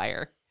bell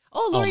choir.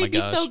 Oh, Laurie, you'd be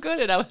so good.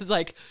 And I was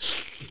like,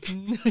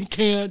 I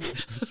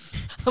can't.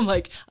 I'm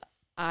like,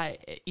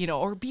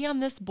 or be on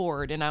this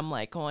board. And I'm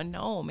like going,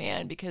 no,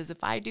 man, because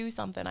if I do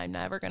something, I'm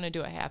never going to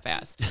do a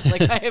half-ass.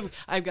 Like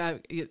I've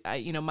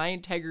got, my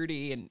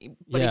integrity.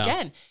 But Yeah.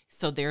 again,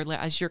 so there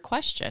as your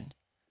question,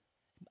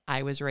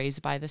 I was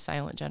raised by the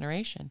silent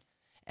generation.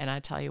 And I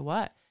tell you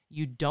what,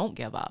 you don't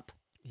give up.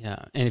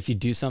 Yeah. And if you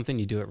do something,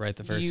 you do it right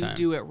the first time. You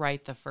do it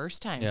right the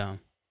first time. Yeah.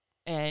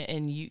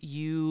 And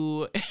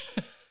you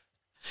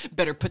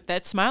better put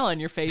that smile on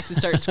your face and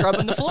start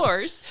scrubbing the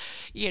floors,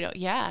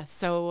 Yeah.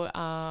 So,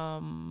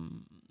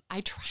 I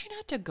try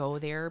not to go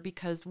there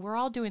because we're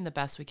all doing the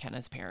best we can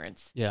as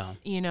parents. Yeah.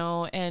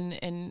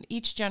 And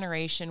each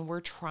generation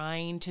we're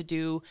trying to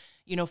do,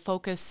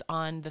 focus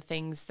on the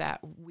things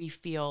that we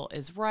feel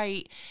is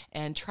right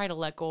and try to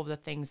let go of the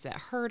things that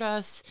hurt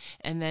us.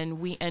 And then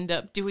we end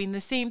up doing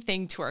the same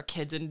thing to our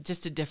kids in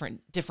just a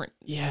different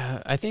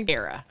yeah, I think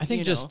era. I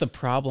think just the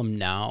problem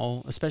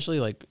now,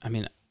 especially like, I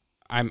mean,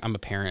 I'm a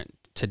parent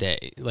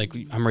today. Like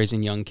I'm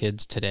raising young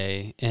kids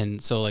today.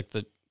 And so like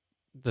the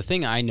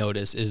thing I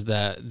notice is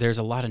that there's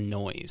a lot of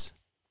noise.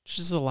 There's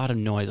just a lot of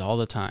noise all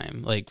the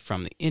time, like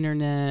from the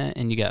internet,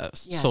 and you got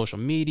social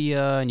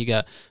media, and you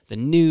got the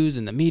news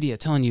and the media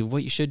telling you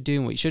what you should do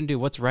and what you shouldn't do,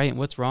 what's right and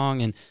what's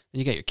wrong. And then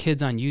you got your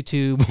kids on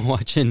YouTube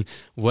watching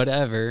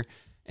whatever.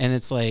 And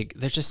it's like,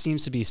 there just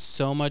seems to be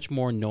so much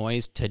more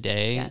noise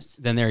today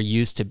than there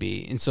used to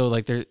be. And so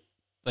like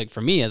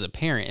for me as a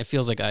parent, it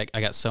feels like I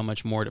got so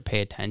much more to pay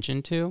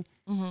attention to.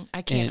 Mm-hmm.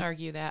 I can't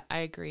argue that. I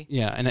agree.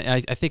 Yeah. And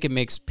I think it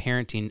makes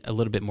parenting a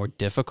little bit more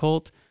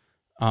difficult.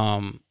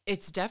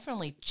 It's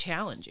definitely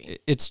challenging.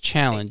 It's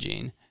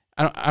challenging.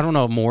 I don't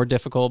know, more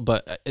difficult,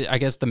 but I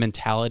guess the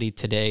mentality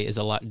today is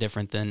a lot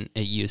different than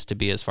it used to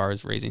be as far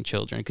as raising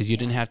children, because you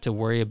didn't have to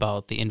worry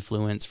about the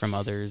influence from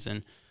others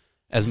and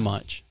as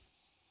much.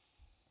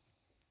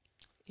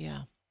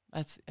 Yeah.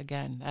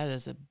 That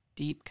is a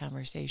deep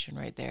conversation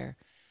right there.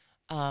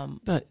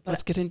 But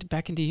let's get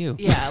back into you.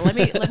 Yeah,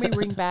 let me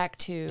bring back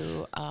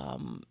to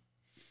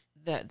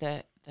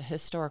the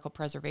historical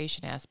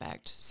preservation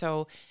aspect.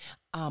 So,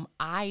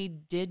 I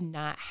did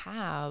not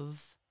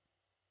have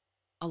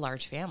a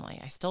large family.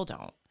 I still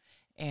don't,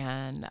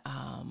 and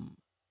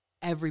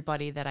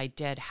everybody that I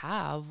did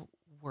have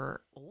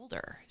were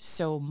older.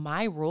 So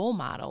my role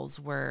models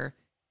were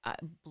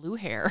blue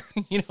hair.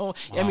 Wow.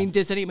 I mean,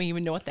 does anyone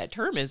even know what that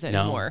term is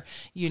anymore?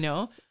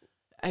 No.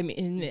 I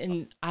mean,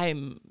 and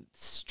I'm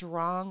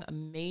strong,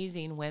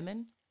 amazing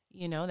women,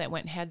 that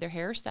went and had their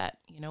hair set,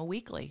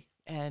 weekly.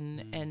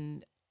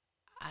 And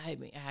I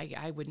mean,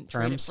 I wouldn't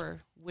trade it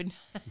for,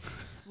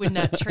 would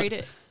not trade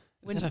it.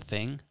 Is that a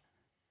thing?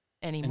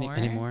 Anymore?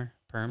 Anymore?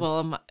 Perms?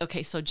 Well,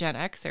 okay, so Gen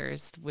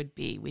Xers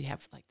we'd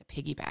have like the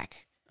piggyback.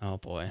 Oh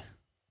boy.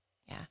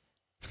 Yeah.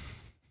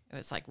 It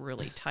was like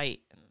really tight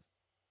and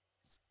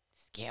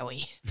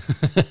scary.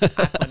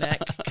 Aqua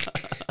neck,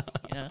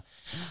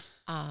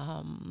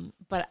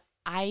 but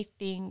I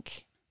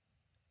think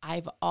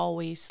I've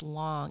always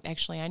longed,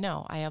 actually, I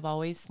know I have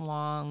always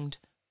longed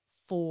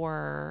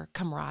for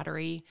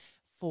camaraderie,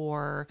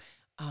 for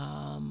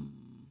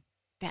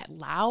that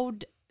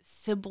loud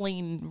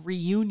sibling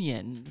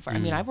reunion. I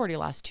mean, I've already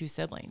lost 2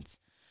 siblings.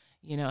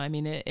 I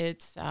mean,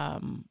 it's, I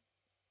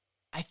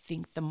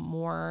think the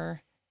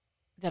more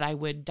that I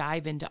would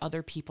dive into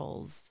other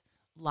people's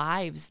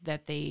lives,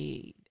 that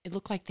it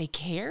looked like they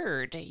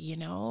cared,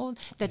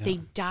 that they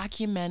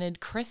documented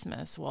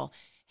Christmas. Well,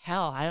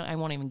 hell, I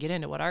won't even get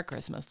into what our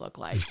Christmas looked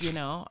like,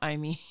 I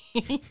mean,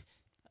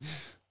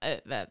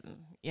 and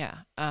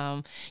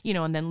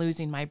then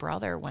losing my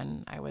brother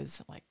when I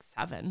was like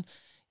 7,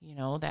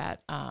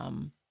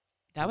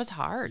 that was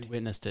hard. You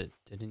witnessed it,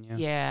 didn't you?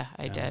 Yeah,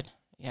 I did.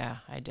 Yeah,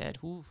 I did.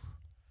 Ooh,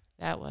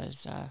 that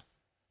was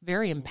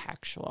very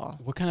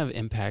impactful. What kind of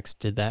impacts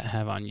did that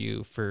have on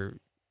you for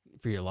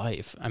your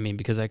life? I mean,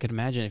 because I could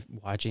imagine if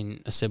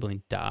watching a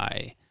sibling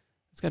die,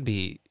 it's got to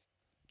be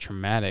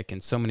traumatic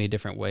in so many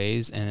different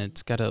ways. And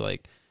it's got to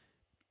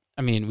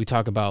we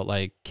talk about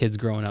like kids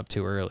growing up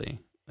too early.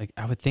 Like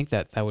I would think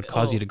that would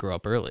cause you to grow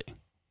up early.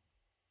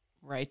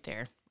 Right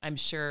there. I'm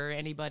sure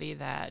anybody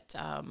that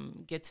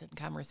gets in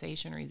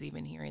conversation or is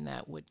even hearing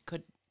that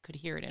could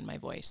hear it in my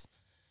voice.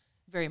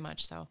 Very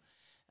much so.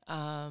 We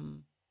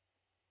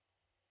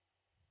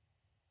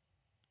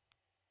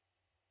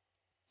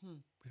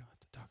don't have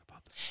to talk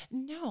about that.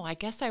 No, I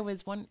guess I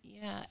was one.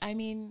 Yeah, I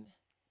mean,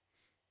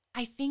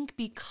 I think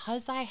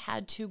because I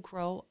had to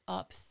grow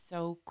up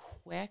so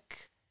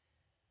quick,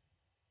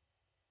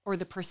 or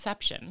the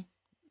perception,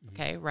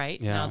 okay, right?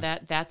 Yeah. Now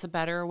that's a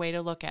better way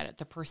to look at it.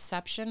 The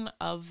perception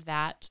of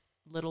that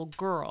little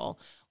girl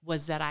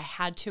was that I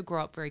had to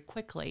grow up very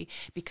quickly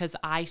because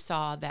I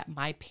saw that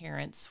my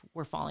parents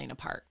were falling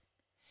apart.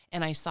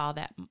 And I saw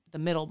that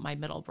my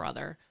middle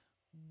brother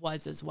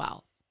was as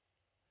well.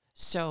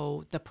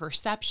 So the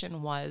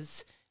perception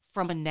was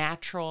from a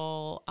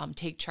natural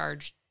take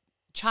charge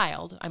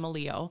child. I'm a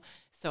Leo.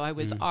 So I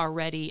was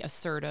already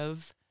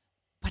assertive,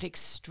 but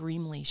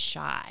extremely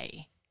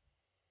shy,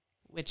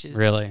 which is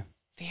really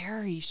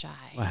very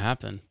shy. What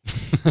happened?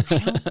 I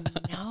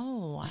don't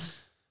know.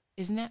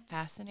 Isn't that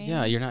fascinating?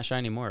 Yeah, you're not shy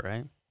anymore,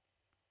 right?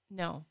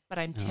 No, but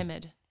I'm No.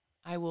 timid.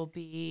 I will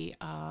be,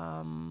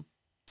 I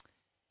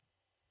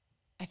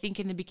think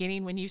in the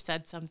beginning when you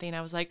said something,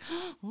 I was like,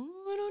 oh,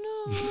 I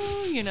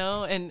don't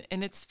know, and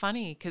it's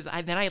funny because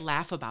then I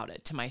laugh about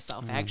it to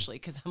myself actually,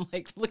 because I'm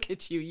like, look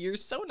at you, you're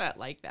so not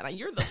like that.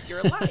 You're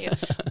a lion,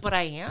 but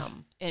I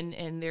am.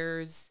 And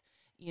there's,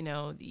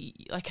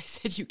 like I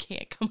said, you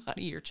can't come out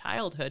of your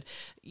childhood,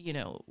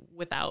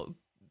 without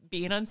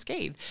being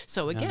unscathed.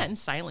 So again,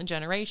 silent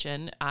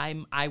generation.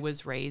 I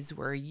was raised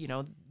where,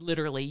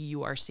 literally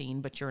you are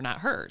seen, but you're not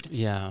heard.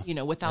 Yeah.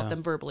 Without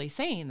them verbally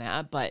saying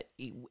that. But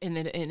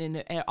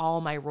and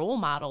all my role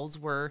models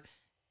were,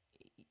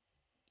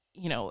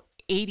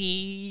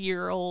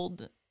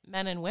 80-year-old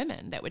men and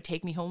women that would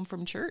take me home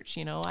from church.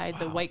 I had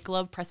the white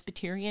glove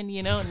Presbyterian,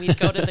 and we'd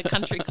go to the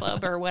country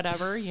club or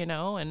whatever,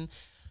 and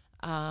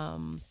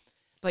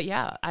but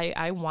yeah,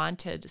 I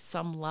wanted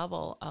some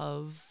level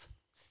of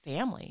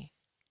family.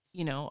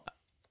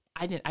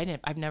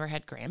 I've never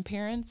had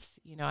grandparents.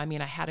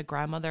 I had a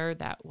grandmother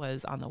that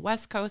was on the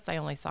West Coast. I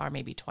only saw her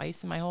maybe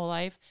twice in my whole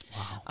life.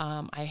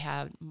 Wow. I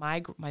had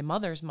my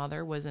mother's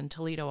mother was in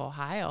Toledo,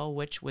 Ohio,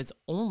 which was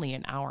only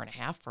an hour and a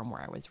half from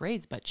where I was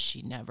raised, but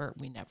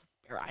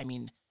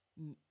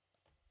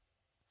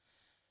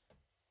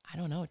I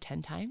don't know,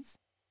 10 times.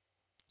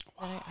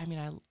 Wow.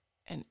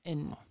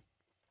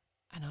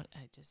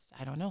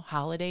 I don't know.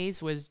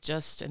 Holidays was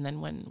just, and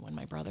then when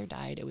my brother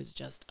died, it was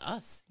just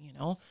us,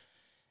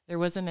 There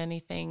wasn't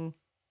anything.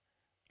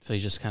 So you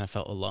just kind of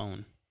felt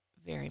alone.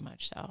 Very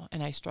much so.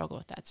 And I struggle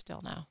with that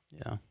still now.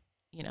 Yeah.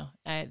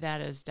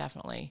 That is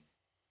definitely,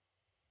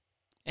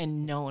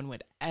 and no one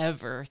would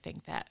ever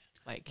think that.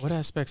 Like, what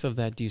aspects of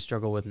that do you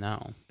struggle with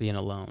now, being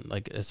alone?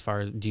 Like, as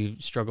far as, do you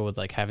struggle with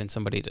like having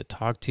somebody to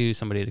talk to,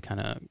 somebody to kind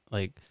of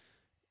like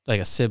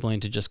a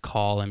sibling to just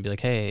call and be like,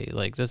 hey,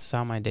 like this is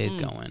how my day's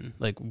going.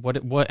 Like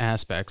what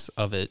aspects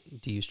of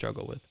it do you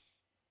struggle with?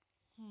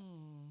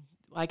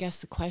 Well, I guess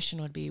the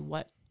question would be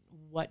what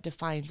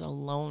defines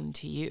alone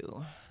to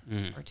you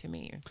or to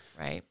me,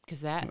 right?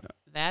 Because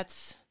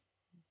that's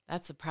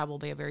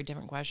probably a very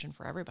different question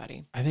for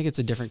everybody. I think it's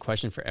a different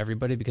question for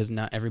everybody because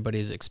not everybody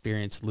has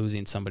experienced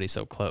losing somebody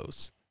so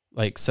close.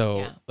 Like,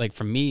 so like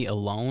for me,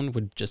 alone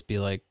would just be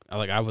like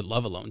I would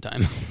love alone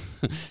time,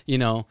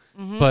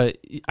 but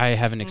I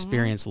haven't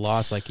experienced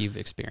loss like you've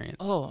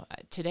experienced. Oh,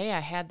 today I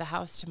had the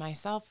house to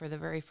myself for the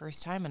very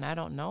first time, and I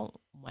don't know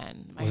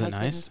when. My Was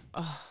husband, it nice?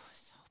 Oh,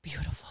 so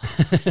beautiful.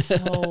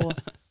 So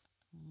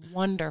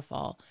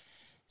wonderful.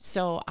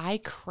 So I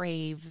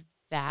crave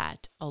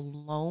that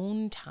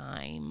alone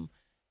time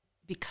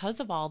because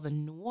of all the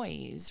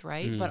noise,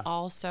 right? But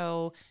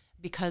also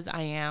because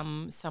I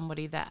am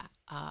somebody that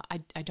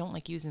I don't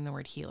like using the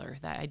word healer.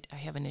 That I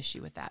have an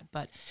issue with that.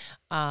 But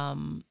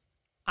I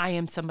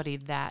am somebody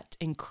that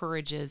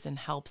encourages and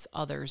helps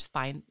others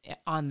find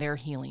on their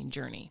healing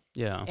journey.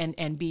 Yeah.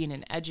 And being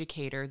an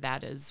educator,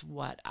 that is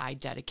what I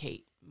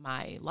dedicate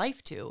my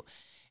life to.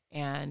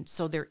 And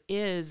so there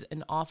is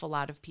an awful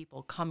lot of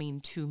people coming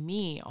to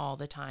me all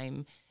the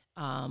time,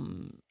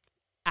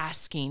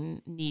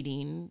 asking,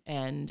 needing,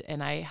 and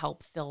I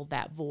help fill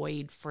that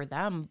void for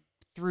them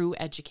through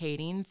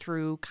educating,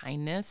 through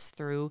kindness,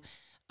 through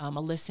a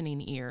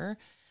listening ear.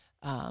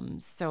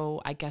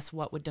 So I guess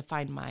what would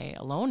define my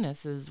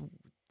aloneness is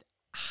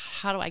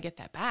how do I get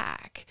that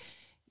back?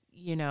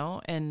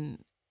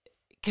 And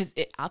because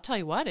I'll tell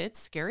you what,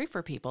 it's scary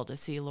for people to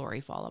see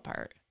Laurie fall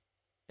apart.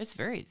 It's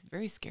very,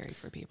 very scary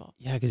for people.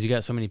 Yeah, because you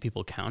got so many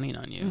people counting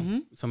on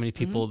you. So many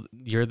people,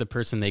 you're the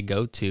person they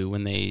go to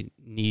when they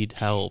need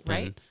help.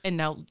 Right. And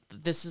now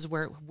this is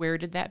where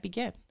did that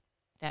begin?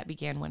 That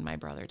began when my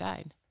brother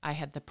died. I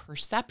had the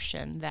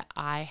perception that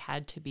I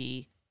had to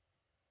be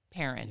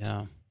parent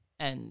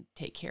and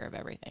take care of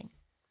everything.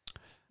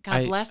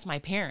 God bless my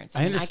parents.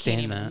 I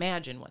can't even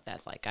imagine what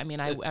that's like. I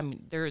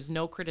mean, there is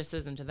no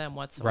criticism to them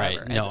whatsoever.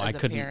 Right. No, as I a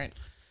couldn't. Parent.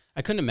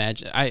 I couldn't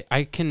imagine.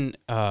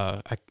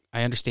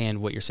 I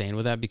understand what you're saying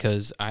with that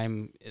because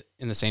I'm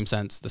in the same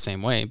sense, the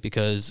same way,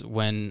 because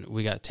when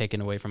we got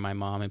taken away from my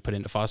mom and put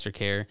into foster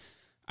care,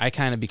 I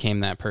kind of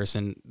became that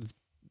person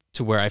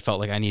to where I felt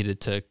like I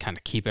needed to kind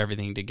of keep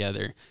everything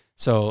together.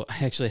 So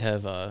I actually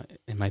have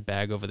in my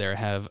bag over there, I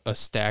have a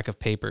stack of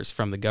papers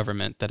from the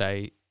government that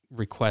I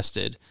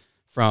requested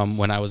from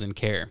when I was in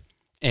care.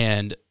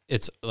 And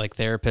it's like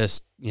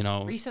therapist,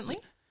 Recently?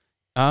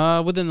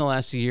 Within the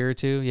last year or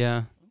two.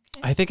 Yeah.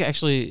 Okay. I think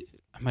actually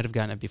I might have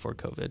gotten it before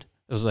COVID.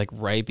 It was like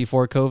right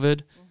before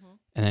COVID,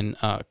 and then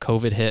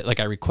COVID hit. Like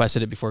I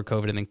requested it before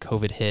COVID, and then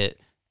COVID hit,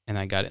 and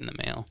I got it in the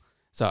mail.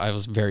 So I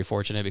was very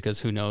fortunate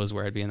because who knows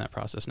where I'd be in that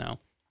process now.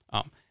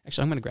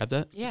 Actually, I'm gonna grab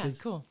that. Yeah,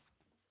 cool.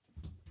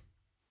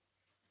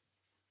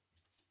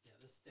 Yeah,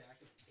 this stack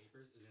of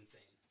papers is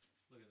insane.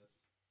 Look at this.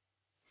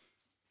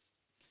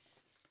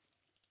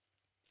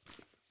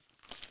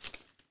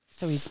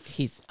 So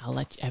he's. I'll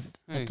let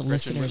the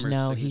listeners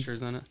know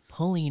he's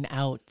pulling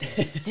out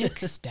this thick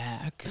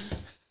stack.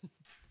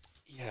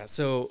 Yeah,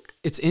 so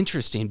it's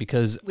interesting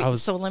because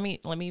So let me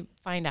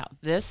find out.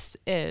 This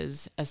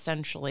is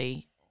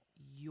essentially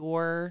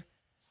your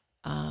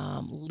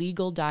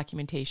legal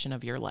documentation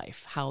of your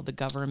life, how the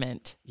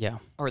government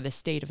or the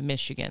state of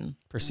Michigan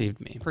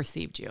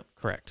perceived you.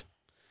 Correct.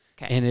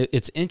 Okay. And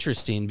it's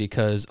interesting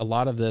because a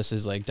lot of this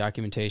is like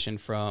documentation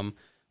from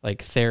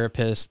like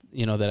therapists,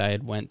 that I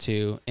had went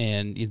to,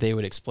 and they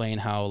would explain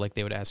how like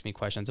they would ask me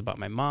questions about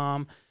my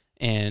mom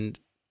and,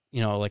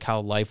 like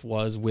how life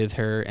was with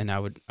her. And I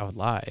would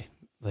lie.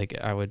 Like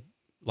I would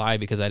lie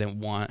because I didn't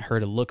want her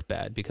to look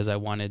bad because I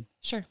wanted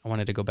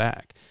to go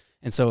back.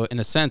 And so in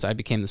a sense, I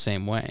became the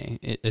same way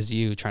as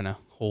you, trying to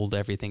hold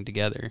everything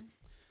together.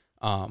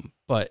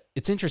 But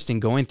it's interesting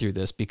going through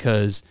this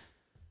because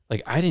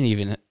like, I didn't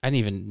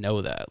even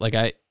know that.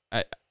 Like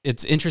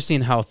it's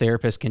interesting how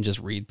therapists can just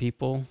read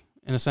people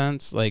in a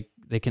sense. Like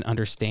they can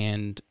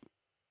understand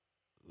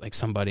like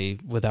somebody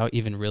without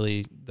even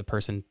really the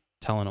person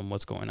telling them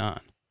what's going on.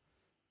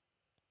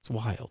 It's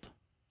wild.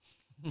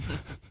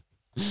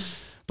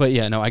 But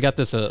yeah, no, I got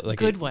this like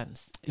good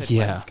ones.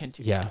 Ones can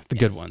do that. The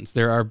good ones.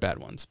 There are bad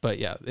ones, but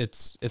yeah,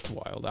 it's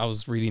wild. I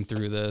was reading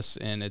through this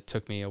and it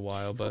took me a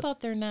while, but how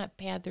about they're not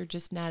bad, they're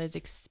just not as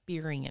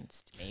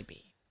experienced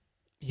maybe.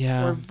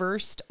 Yeah. Or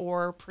versed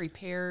or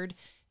prepared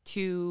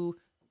to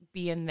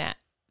be in that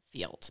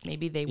field.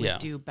 Maybe they would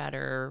do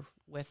better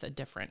with a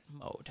different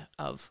mode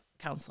of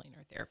counseling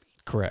or therapy.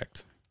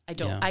 Correct.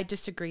 I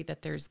disagree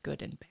that there's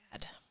good and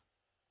bad.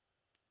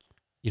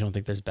 You don't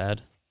think there's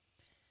bad?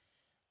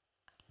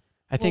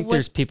 I think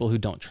there's people who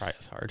don't try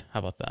as hard. How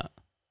about that?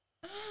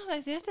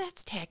 Oh,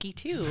 that's tacky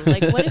too.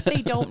 Like, what if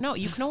they don't know?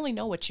 You can only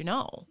know what you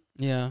know.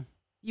 Yeah.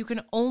 You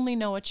can only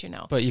know what you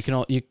know. But you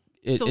can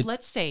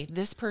let's say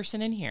this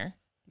person in here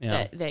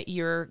that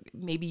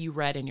maybe you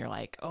read and you're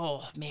like,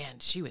 oh man,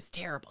 she was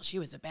terrible. She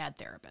was a bad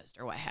therapist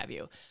or what have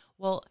you.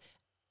 Well,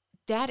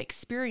 that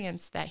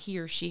experience that he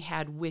or she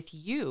had with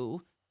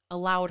you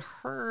allowed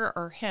her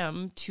or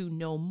him to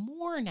know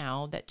more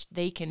now that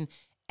they can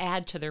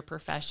add to their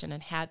profession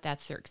and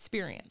that's their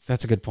experience.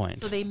 That's a good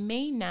point. So they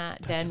may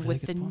not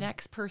with the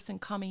next person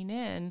coming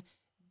in,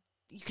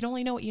 you can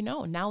only know what you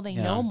know. Now they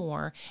know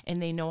more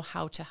and they know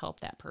how to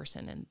help that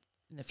person in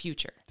the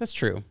future. That's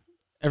true.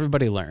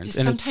 Everybody learns.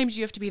 And sometimes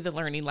you have to be the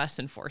learning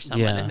lesson for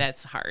someone and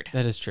that's hard.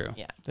 That is true.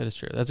 Yeah. That is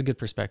true. That's a good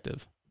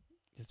perspective.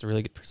 It's a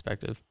really good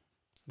perspective.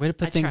 Way to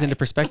put things into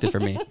perspective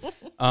for me.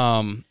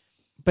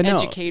 But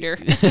educator.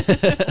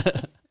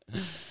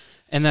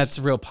 And that's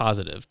real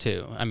positive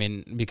too. I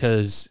mean,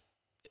 because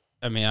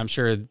I'm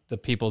sure the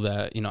people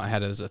that, I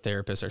had as a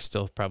therapist are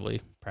still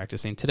probably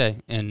practicing today.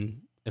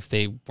 And if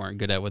they weren't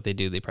good at what they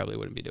do, they probably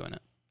wouldn't be doing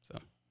it. So.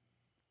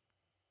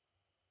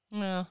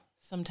 Well,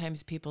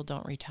 sometimes people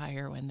don't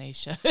retire when they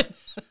should.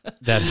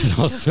 That is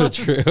also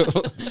true.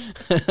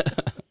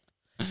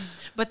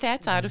 But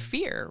that's out of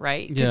fear,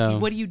 right? Yeah.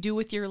 What do you do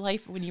with your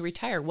life when you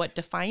retire? What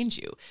defines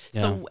you?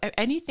 Yeah. So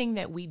anything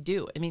that we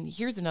do,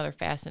 here's another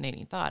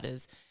fascinating thought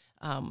is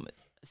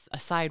a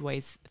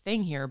sideways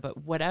thing here,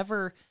 but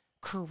whatever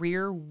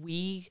career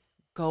we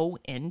go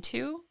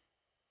into,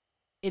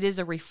 it is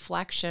a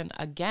reflection,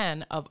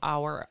 again, of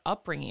our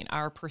upbringing,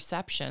 our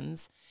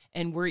perceptions,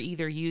 and we're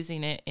either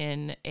using it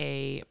in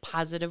a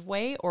positive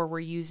way or we're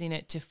using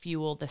it to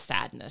fuel the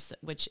sadness,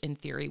 which in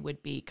theory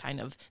would be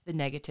kind of the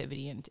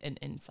negativity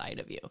inside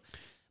of you.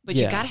 But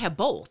you got to have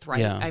both,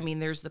 right? Yeah.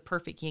 There's the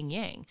perfect yin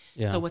yang.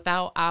 Yeah. So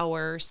without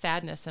our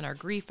sadness and our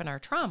grief and our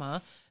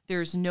trauma,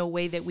 there's no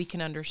way that we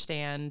can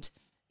understand,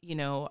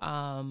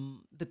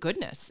 the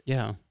goodness.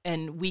 Yeah.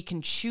 And we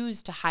can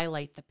choose to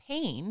highlight the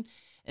pain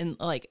and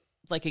like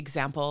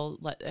example,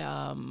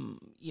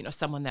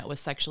 someone that was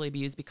sexually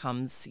abused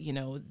becomes,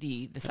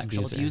 the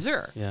sexual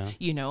abuser,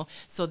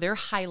 so they're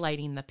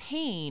highlighting the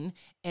pain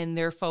and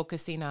they're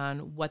focusing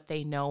on what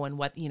they know and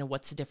what,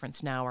 what's the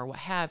difference now or what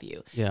have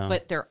you. Yeah.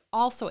 But they're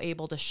also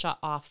able to shut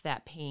off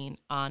that pain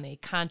on a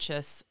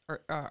conscious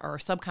or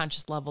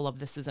subconscious level of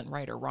this isn't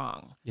right or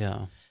wrong.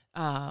 Yeah.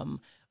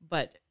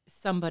 But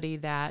somebody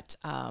that,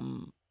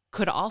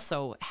 could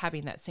also,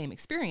 having that same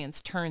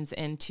experience, turns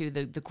into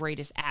the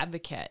greatest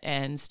advocate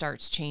and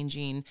starts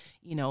changing,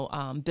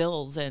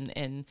 bills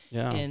and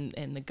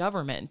the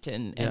government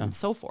and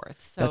so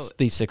forth. So that's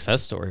the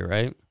success story,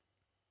 right?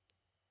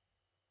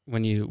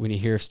 When you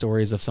hear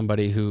stories of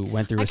somebody who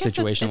went through a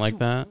situation like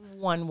that.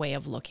 One way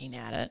of looking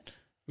at it.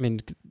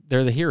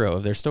 They're the hero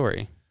of their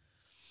story.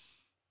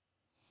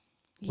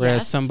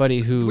 Whereas somebody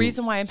who... The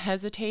reason why I'm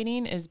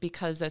hesitating is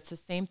because that's the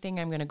same thing.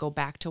 I'm going to go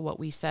back to what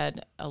we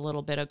said a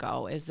little bit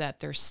ago, is that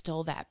there's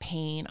still that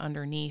pain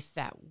underneath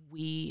that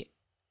we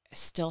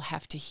still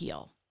have to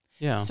heal.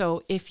 Yeah.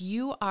 So if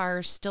you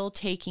are still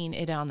taking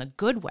it on the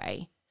good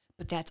way,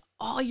 but that's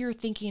all you're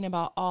thinking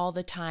about all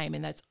the time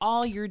and that's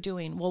all you're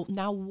doing, well,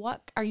 now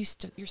what are you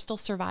you're still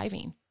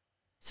surviving.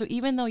 So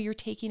even though you're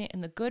taking it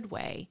in the good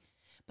way,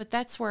 but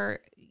that's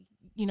where...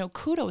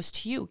 kudos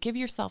to you. Give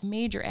yourself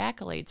major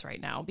accolades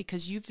right now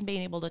because you've been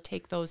able to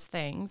take those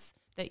things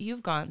that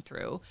you've gone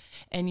through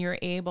and you're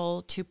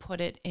able to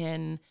put it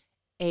in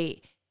a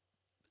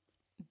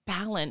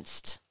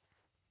balanced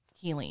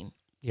healing.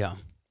 Yeah.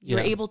 You're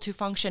able to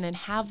function and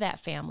have that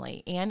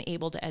family and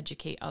able to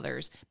educate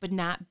others, but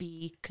not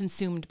be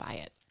consumed by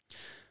it.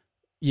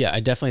 Yeah,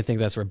 I definitely think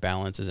that's where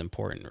balance is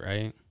important,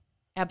 right?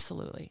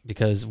 Absolutely.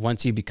 Because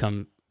once you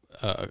become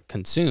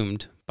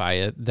consumed by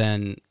it,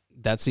 then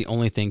that's the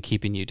only thing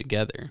keeping you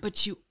together.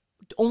 But you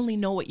only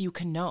know what you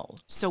can know.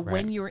 So Right.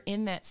 when you're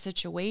in that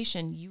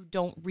situation, you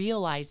don't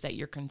realize that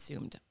you're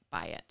consumed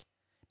by it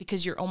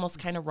because you're almost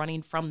kind of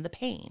running from the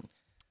pain.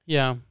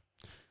 Yeah.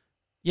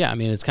 Yeah, I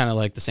mean, it's kind of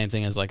like the same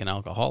thing as like an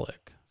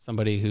alcoholic,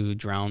 somebody who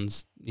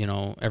drowns,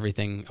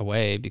 everything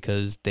away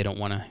because they don't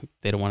want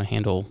to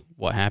handle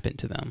what happened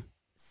to them.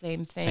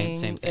 Same thing.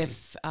 Same thing.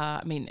 If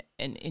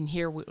and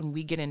here when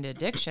we get into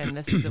addiction,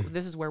 this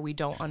is where we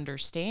don't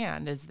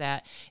understand is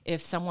that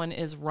if someone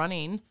is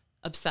running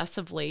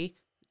obsessively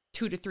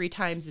 2 to 3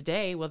 times a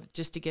day, well,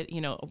 just to get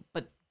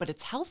but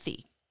it's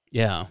healthy,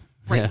 Yeah,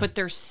 right? Yeah. But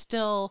they're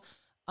still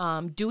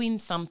doing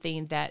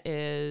something that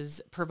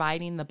is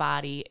providing the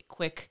body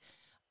quick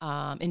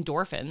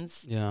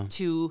endorphins Yeah.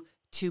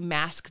 to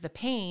mask the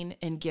pain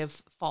and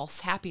give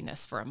false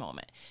happiness for a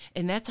moment.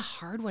 And that's a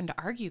hard one to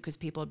argue because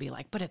people would be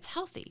like, but it's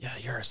healthy. Yeah,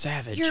 you're a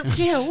savage.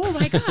 Oh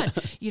my God.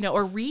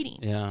 Or reading.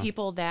 Yeah.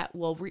 People that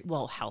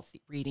will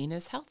healthy reading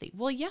is healthy.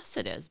 Well, yes,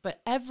 it is,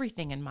 but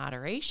everything in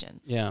moderation.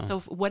 Yeah.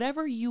 So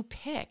whatever you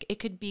pick, it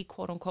could be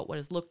quote unquote what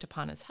is looked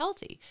upon as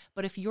healthy.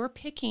 But if you're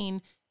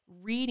picking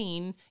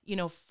reading,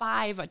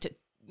 5 to,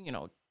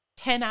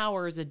 10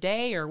 hours a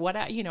day or what,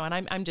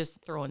 and I'm just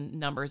throwing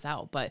numbers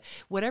out, but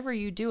whatever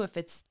you do, if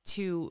it's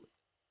to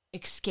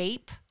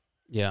escape,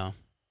 Yeah.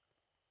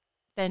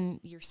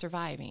 then you're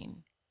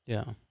surviving.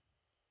 Yeah.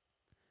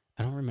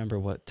 I don't remember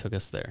what took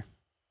us there.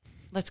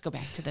 Let's go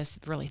back to this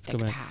really thick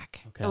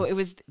pack. Okay. Oh, it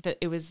was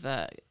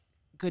the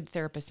good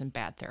therapist and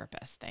bad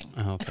therapist thing.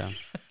 Oh, okay.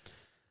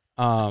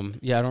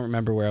 Yeah, I don't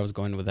remember where I was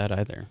going with that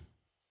either,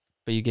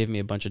 but you gave me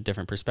a bunch of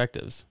different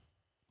perspectives.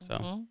 So.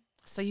 Mm-hmm.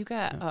 So you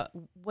got,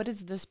 what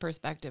is this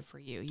perspective for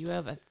you? You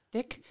have a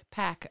thick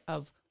pack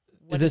of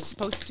what is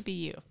supposed to be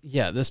you.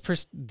 Yeah, this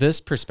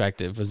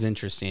perspective was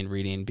interesting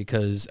reading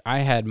because I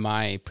had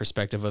my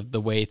perspective of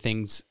the way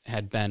things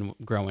had been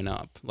growing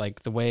up.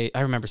 Like the way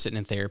I remember sitting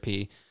in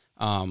therapy,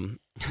 and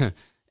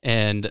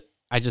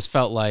I just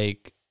felt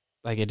like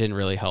it didn't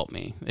really help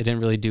me. It didn't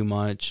really do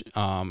much.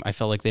 I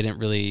felt like they didn't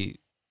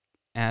really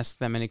ask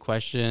that many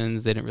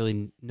questions. They didn't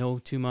really know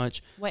too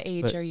much. What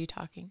age are you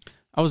talking?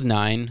 I was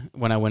 9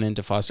 when I went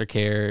into foster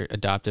care,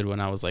 adopted when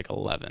I was like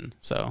 11.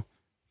 So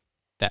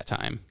that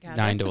time,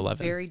 9 to 11. That's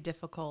a very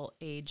difficult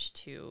age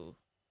to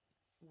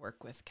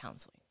work with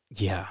counseling.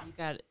 Yeah.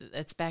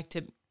 It's back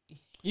to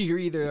you're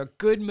either a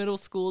good middle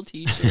school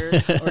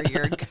teacher or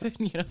you're a good,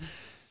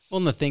 Well,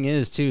 and the thing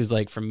is too, is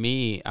like for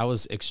me, I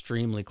was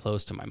extremely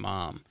close to my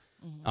mom.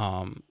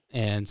 Mm-hmm.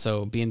 And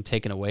so being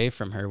taken away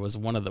from her was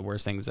one of the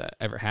worst things that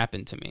ever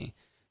happened to me.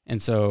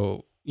 And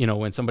so,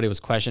 when somebody was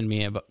questioning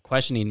me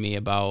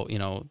about,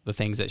 the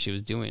things that she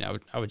was doing,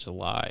 I would just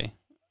lie,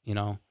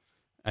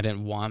 I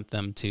didn't want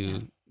them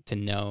to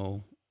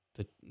know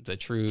the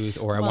truth,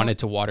 or I wanted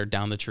to water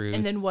down the truth.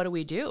 And then what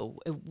do?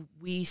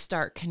 We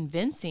start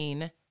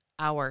convincing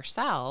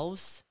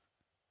ourselves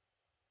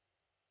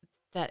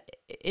that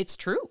it's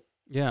true.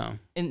 Yeah.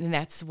 And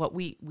that's what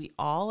we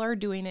all are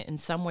doing it in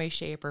some way,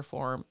 shape, or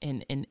form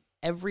in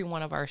every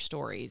one of our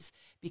stories,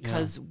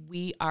 because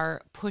we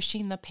are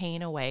pushing the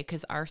pain away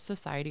because our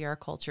society, our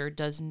culture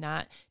does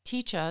not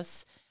teach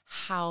us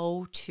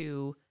how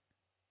to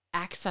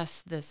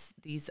access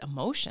these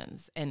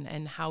emotions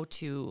and how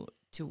to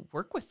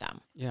work with them.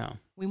 Yeah.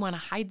 We want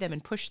to hide them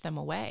and push them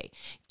away.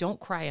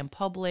 Don't cry in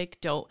public.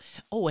 Don't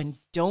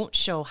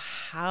show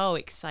how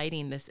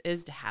exciting this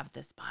is to have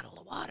this bottle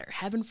of water.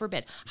 Heaven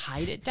forbid.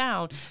 Hide it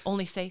down.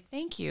 Only say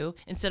thank you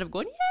instead of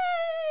going, yay!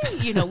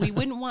 We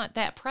wouldn't want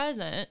that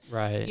present,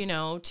 right.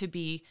 To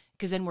be,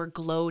 because then we're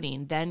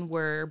gloating, then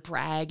we're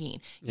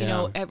bragging.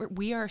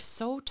 We are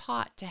so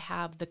taught to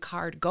have the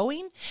car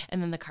going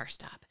and then the car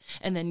stop.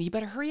 And then you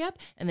better hurry up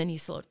and then you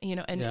slow,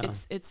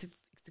 it's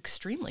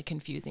extremely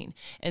confusing.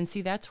 And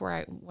see, that's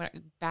where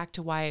back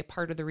to why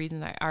part of the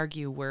reason I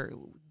argue where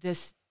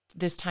this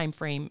time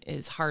frame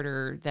is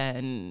harder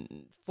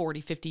than 40,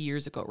 50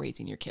 years ago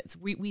raising your kids.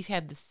 We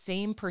had the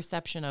same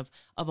perception of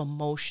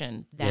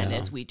emotion then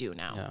as we do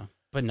now. Yeah.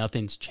 But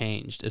nothing's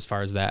changed as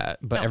far as that.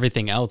 But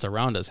everything else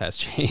around us has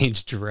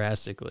changed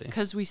drastically.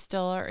 Because we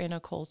still are in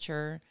a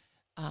culture,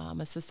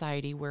 a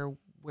society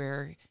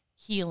where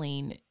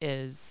healing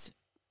is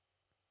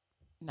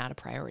not a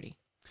priority.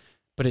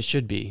 But it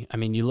should be. I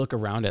mean, you look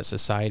around at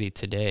society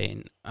today,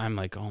 and I'm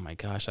like, oh my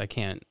gosh, I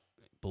can't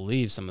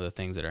believe some of the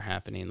things that are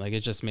happening. Like, it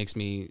just makes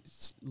me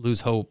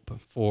lose hope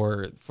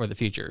for the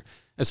future.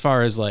 As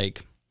far as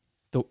like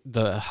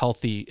the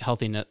healthy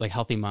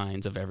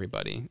minds of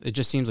everybody, it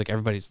just seems like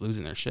everybody's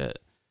losing their shit,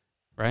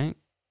 right?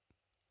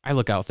 I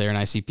look out there and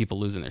I see people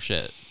losing their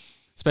shit,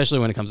 especially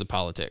when it comes to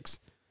politics.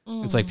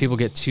 It's like people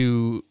get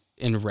too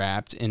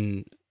enwrapped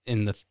in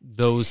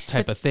those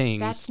type of things.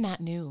 That's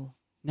not new.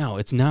 No,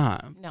 it's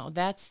not. No,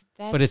 that's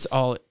But it's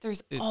all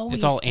always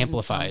it's all been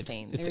amplified.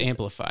 something. It's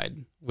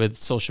amplified with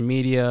social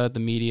media, the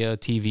media,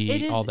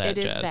 TV, all that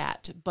jazz. It is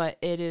that, but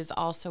it is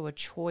also a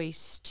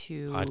choice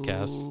to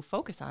Podcast.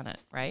 focus on it,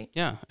 right?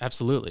 Yeah,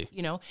 absolutely.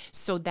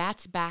 So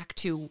that's back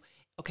to,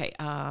 okay,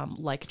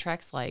 like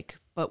attracts like,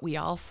 but we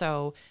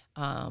also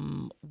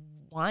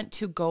want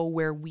to go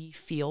where we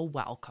feel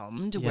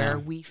welcomed, where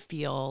we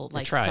feel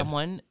like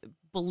someone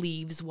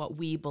believes what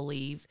we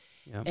believe.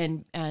 Yeah.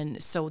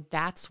 And so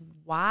that's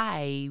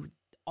why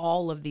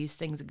all of these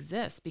things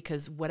exist,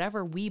 because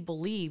whatever we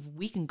believe,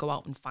 we can go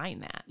out and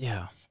find that.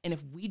 Yeah. And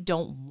if we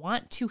don't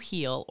want to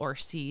heal or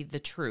see the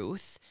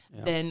truth,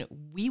 then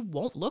we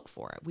won't look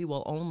for it. We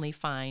will only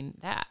find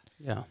that.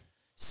 Yeah.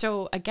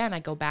 So again, I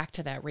go back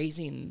to that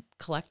raising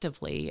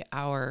collectively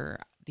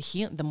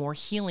the more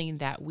healing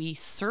that we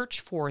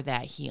search for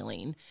that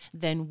healing,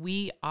 then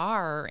we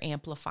are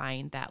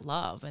amplifying that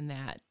love and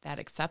that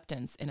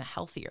acceptance in a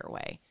healthier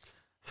way.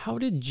 How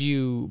did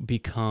you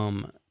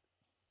become,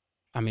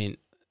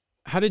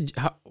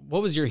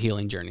 what was your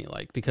healing journey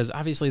like? Because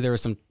obviously there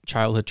was some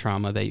childhood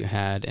trauma that you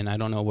had, and I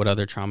don't know what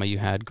other trauma you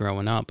had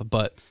growing up,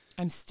 but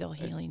I'm still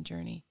healing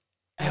journey.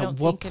 At I don't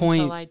what think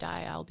point, until I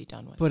die, I'll be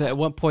done with it. But at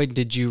what point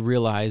did you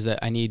realize that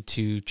I need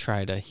to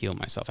try to heal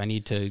myself? I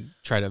need to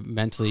try to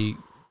mentally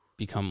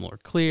become more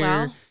clear.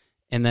 Well,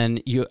 and then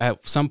you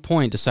at some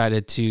point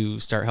decided to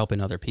start helping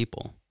other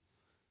people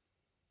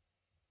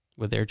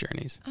with their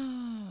journeys.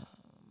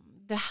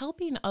 The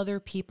helping other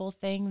people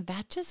thing,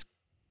 that just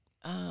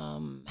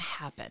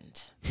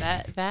happened.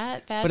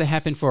 But it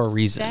happened for a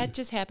reason. That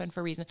just happened for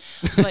a reason.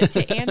 But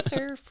to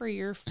answer for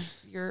your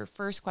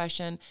first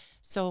question,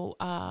 so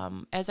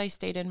as I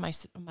stated,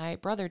 my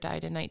brother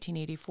died in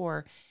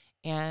 1984,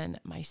 and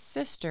my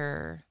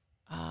sister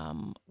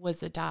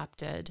was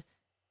adopted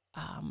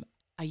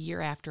a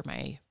year after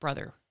my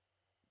brother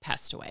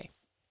passed away,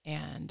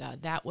 and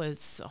that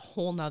was a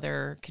whole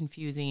nother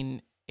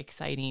confusing,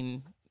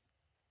 exciting,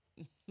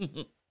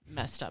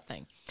 messed up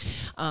thing.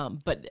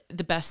 But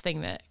the best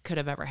thing that could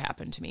have ever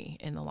happened to me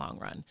in the long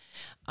run.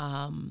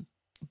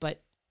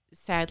 But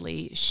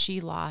sadly, she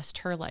lost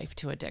her life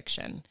to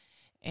addiction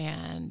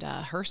and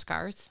her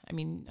scars. I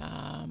mean,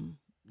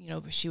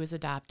 she was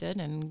adopted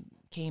and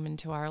came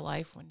into our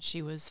life when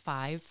she was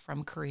 5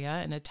 from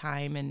Korea, in a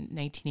time in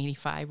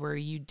 1985 where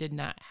you did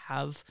not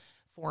have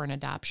foreign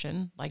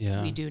adoption like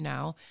we do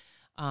now,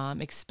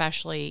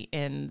 especially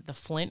in the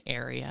Flint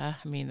area.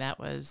 I mean, that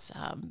was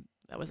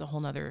a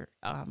whole nother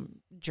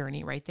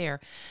journey right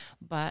there.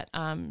 But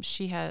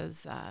she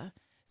has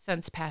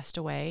since passed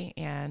away,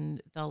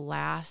 and the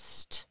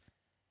last,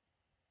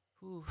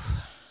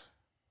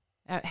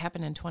 that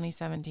happened in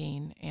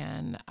 2017,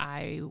 and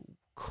I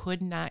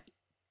could not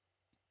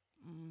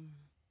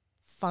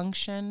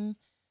function.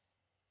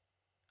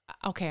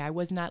 Okay, I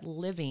was not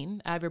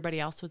living.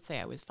 Everybody else would say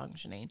I was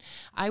functioning.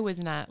 I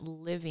was not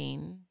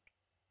living.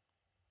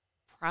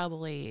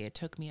 Probably it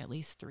took me at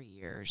least 3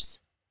 years.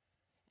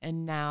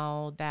 And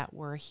now that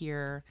we're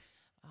here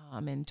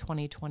in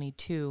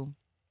 2022,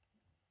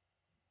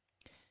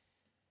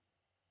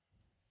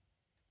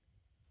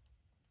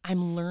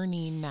 I'm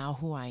learning now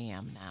who I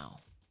am now.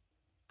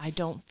 I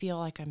don't feel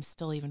like I'm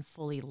still even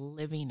fully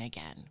living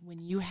again.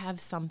 When you have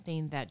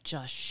something that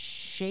just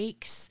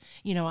shakes,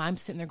 I'm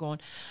sitting there going,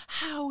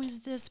 how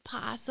is this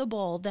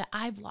possible that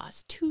I've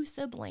lost 2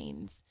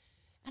 siblings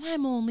and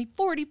I'm only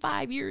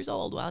 45 years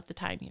old? Well, at the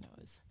time, it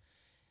was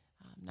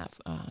not,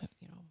 I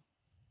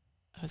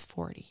was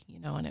 40,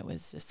 and it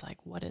was just like,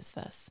 what is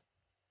this?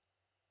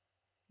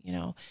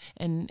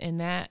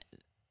 And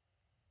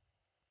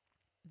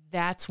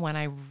that's when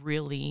I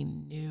really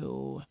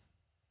knew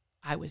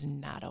I was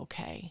not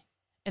okay.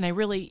 And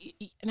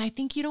I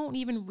think you don't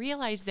even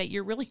realize that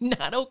you're really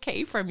not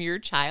okay from your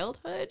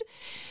childhood,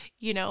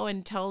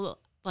 until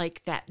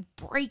like that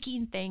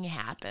breaking thing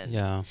happens.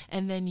 Yeah.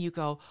 And then you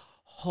go,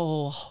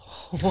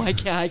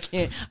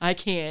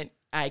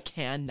 I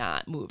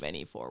cannot move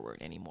any forward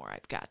anymore.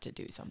 I've got to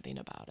do something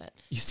about it.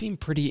 You seem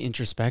pretty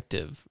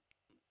introspective.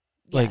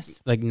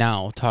 Yes. Like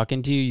now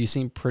talking to you, you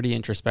seem pretty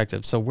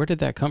introspective. So where did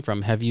that come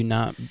from? Have you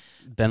not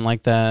been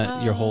like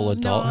that your whole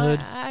adulthood?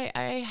 No,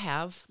 I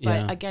have,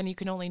 but again, you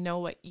can only know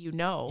what you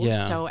know.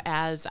 Yeah. So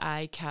as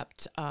I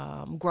kept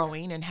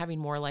growing and having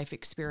more life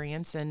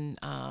experience and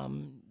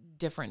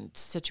different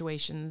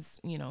situations,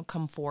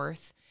 come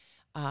forth,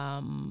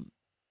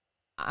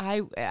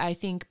 I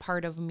think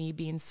part of me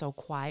being so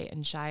quiet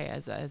and shy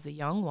as a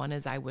young one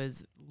is I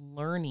was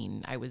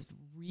learning.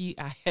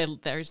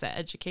 There's that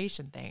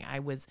education thing. I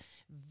was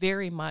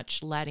very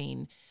much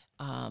letting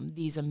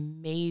these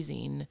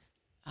amazing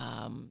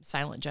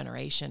silent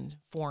generation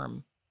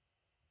form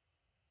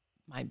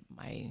my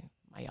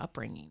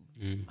upbringing,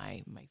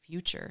 my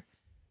future.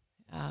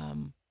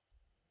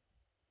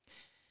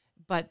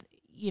 But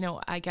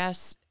I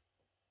guess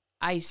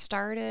I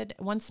started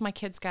once my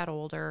kids got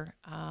older.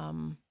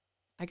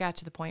 I got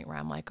to the point where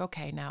I'm like,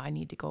 okay, now I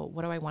need to go.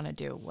 What do I want to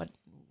do?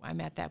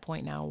 I'm at that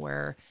point now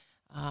where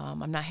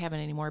I'm not having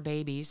any more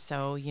babies.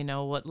 So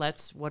what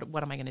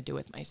am I going to do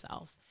with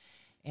myself?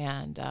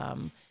 And,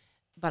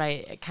 but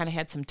I kind of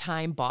had some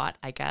time bought,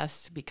 I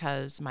guess,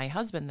 because my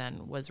husband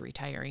then was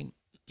retiring.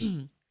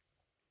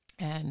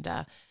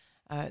 And,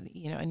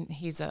 and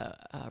he's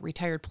a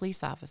retired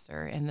police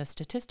officer, and the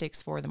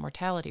statistics for the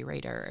mortality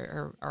rate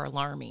are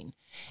alarming.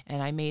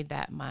 And I made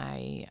that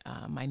my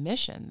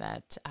mission,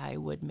 that I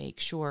would make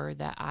sure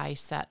that I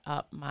set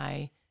up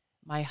my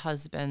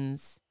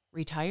husband's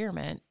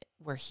retirement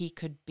where he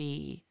could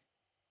be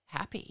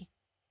happy.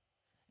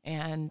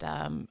 And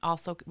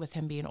also with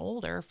him being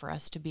older, for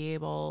us to be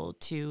able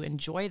to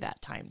enjoy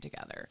that time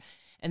together.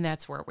 And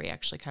that's where we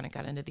actually kind of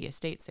got into the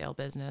estate sale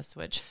business,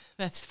 which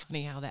that's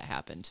funny how that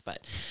happened.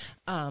 But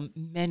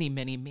many,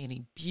 many,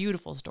 many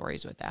beautiful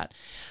stories with that.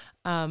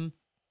 But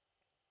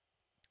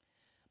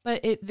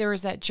there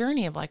was that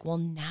journey of like, well,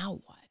 now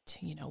what?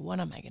 What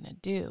am I going to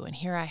do? And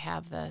here I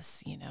have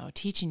this,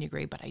 teaching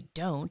degree, but I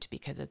don't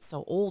because it's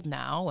so old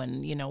now.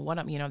 And,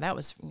 that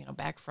was,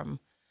 back from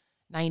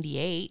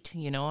 98,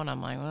 and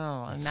I'm like,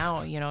 well,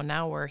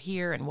 now we're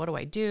here, and what do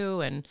I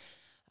do? And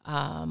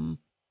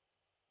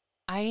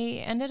I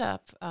ended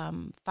up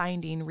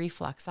finding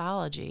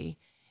reflexology,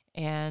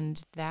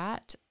 and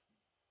that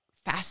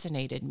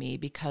fascinated me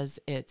because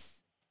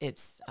it's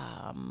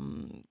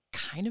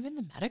kind of in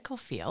the medical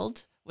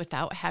field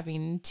without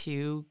having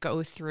to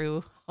go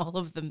through all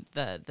of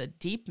the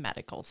deep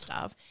medical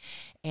stuff.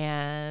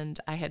 And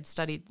I had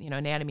studied,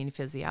 anatomy and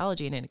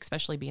physiology, and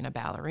especially being a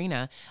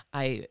ballerina,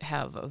 I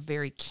have a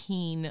very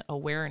keen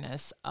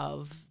awareness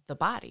of the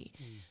body.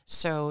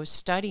 So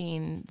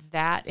studying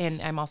that,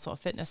 and I'm also a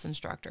fitness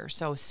instructor.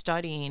 So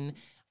studying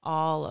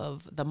all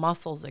of the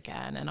muscles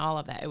again and all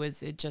of that,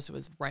 it just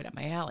was right up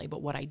my alley.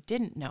 But what I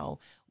didn't know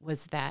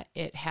was that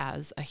it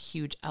has a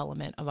huge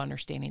element of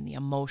understanding the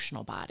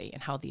emotional body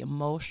and how the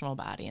emotional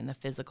body and the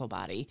physical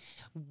body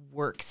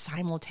work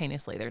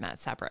simultaneously. They're not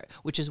separate,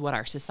 which is what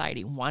our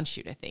society wants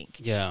you to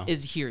think. Yeah.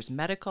 Is here's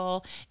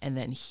medical and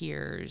then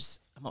here's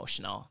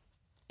emotional.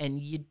 And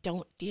you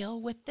don't deal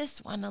with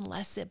this one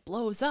unless it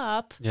blows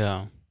up.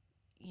 Yeah.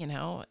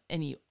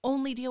 And you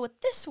only deal with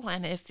this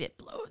one if it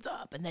blows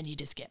up, and then you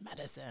just get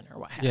medicine or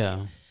what have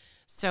you.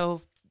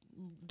 So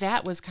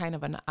that was kind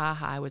of an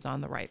aha, I was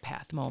on the right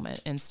path moment,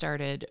 and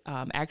started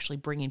actually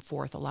bringing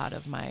forth a lot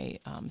of my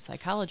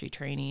psychology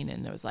training.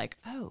 And it was like,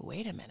 oh,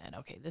 wait a minute.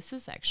 Okay, this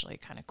is actually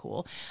kind of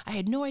cool. I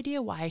had no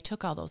idea why I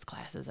took all those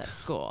classes at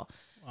school.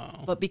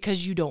 Wow. But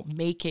because you don't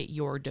make it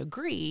your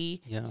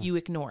degree, you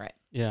ignore it.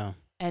 Yeah.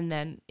 And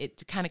then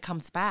it kind of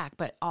comes back.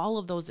 But all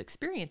of those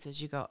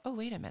experiences, you go, oh,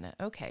 wait a minute.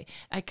 Okay.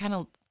 I kind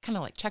of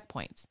like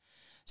checkpoints.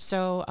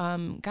 So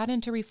got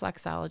into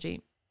reflexology.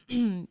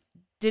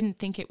 Didn't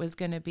think it was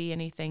going to be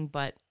anything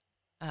but,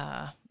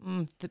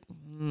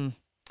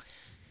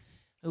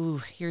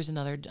 here's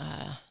another,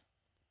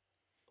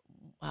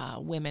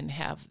 women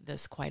have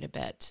this quite a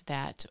bit,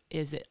 that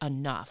is it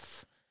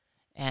enough?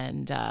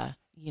 And,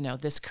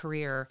 this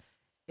career,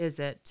 is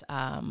it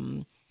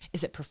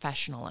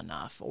professional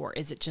enough, or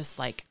is it just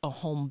like a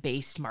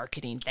home-based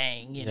marketing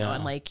thing,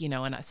 and like,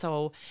 and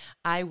so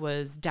I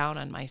was down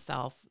on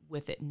myself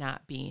with it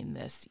not being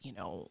this,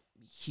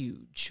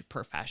 huge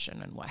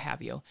profession and what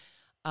have you.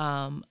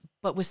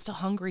 But was still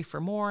hungry for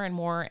more and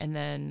more. And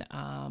then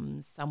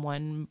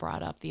someone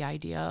brought up the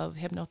idea of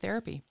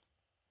hypnotherapy.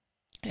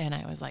 And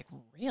I was like,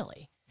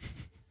 really?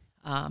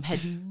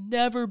 Had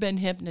never been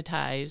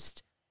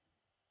hypnotized.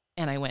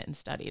 And I went and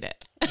studied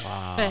it.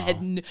 Wow.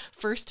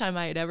 First time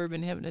I had ever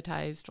been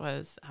hypnotized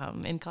was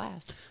in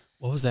class.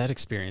 What was that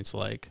experience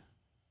like?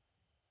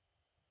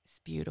 It's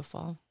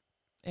beautiful.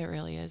 It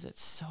really is.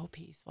 It's so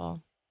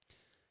peaceful.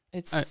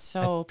 It's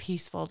so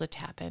peaceful to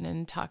tap in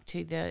and talk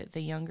to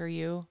the younger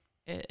you.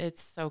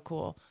 It's so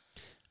cool.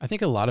 I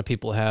think a lot of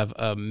people have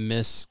a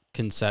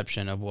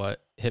misconception of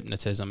what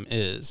hypnotism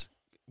is.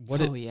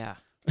 Yeah.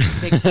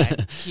 Big time.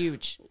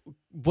 Huge.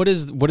 What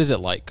is it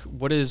like?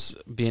 What is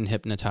being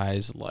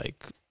hypnotized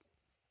like?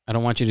 I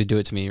don't want you to do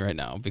it to me right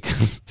now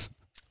because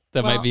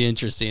that might be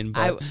interesting.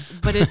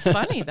 But it's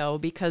funny though,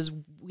 because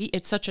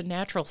it's such a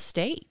natural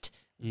state.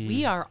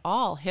 We are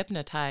all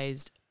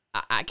hypnotized.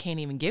 I can't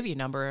even give you a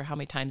number how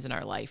many times in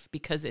our life,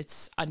 because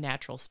it's a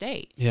natural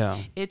state. Yeah.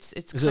 Is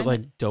it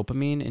like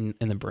dopamine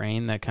in the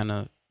brain that kind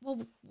of...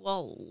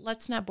 Well,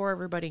 let's not bore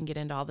everybody and get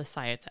into all the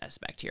science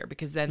aspect here,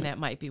 because then that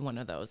might be one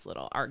of those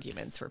little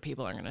arguments where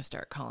people are going to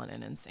start calling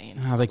in and saying,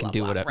 oh, they can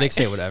do whatever. Right?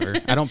 They say whatever.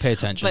 I don't pay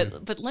attention.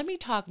 But let me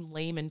talk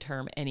layman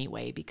term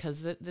anyway,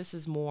 because this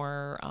is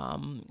more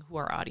who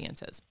our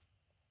audience is.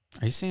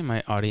 Are you saying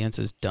my audience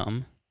is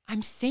dumb?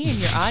 I'm saying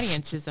your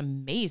audience is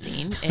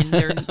amazing, and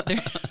they're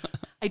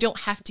I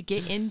don't have to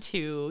get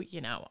into,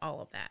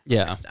 all of that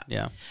stuff.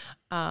 Yeah.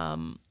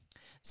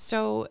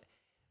 So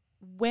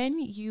when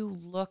you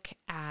look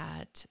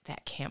at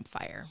that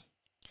campfire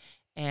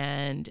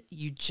and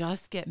you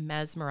just get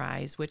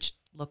mesmerized, which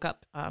look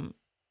up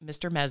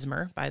Mr.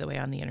 Mesmer, by the way,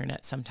 on the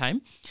internet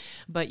sometime,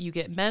 but you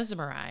get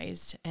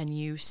mesmerized and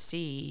you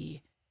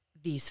see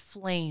these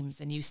flames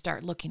and you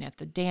start looking at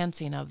the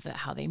dancing of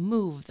how they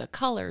move, the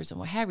colors and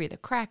what have you, the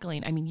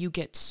crackling. I mean, you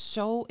get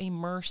so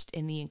immersed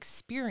in the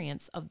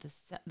experience of the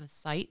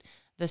sight,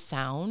 the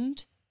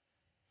sound.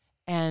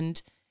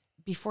 And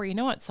before you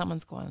know it,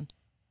 someone's going,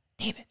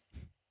 David,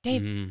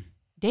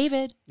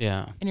 David.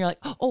 Yeah. And you're like,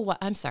 oh, what?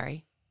 I'm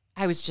sorry.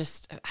 I was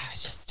just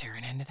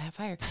staring into that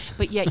fire.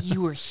 But yet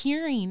you were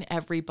hearing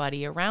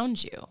everybody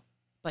around you,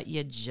 but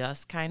you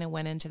just kind of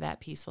went into that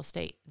peaceful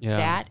state. Yeah.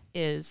 That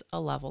is a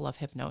level of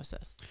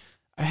hypnosis.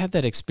 I had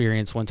that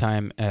experience one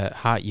time at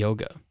hot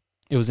yoga.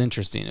 It was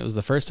interesting. It was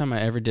the first time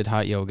I ever did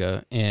hot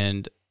yoga.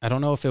 And I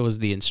don't know if it was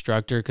the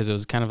instructor, because it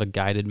was kind of a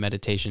guided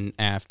meditation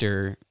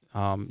after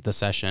the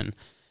session.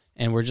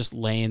 And we're just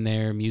laying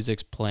there,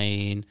 music's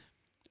playing.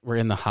 We're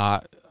in the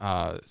hot,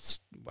 I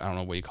don't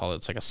know what you call it.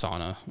 It's like a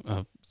sauna.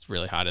 It's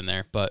really hot in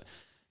there, but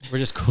we're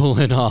just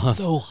cooling off.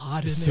 So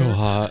hot in there. So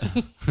hot.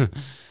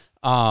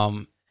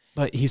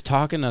 But he's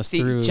talking us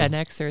through. Gen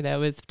Xer, that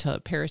was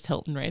Paris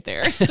Hilton right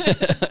there.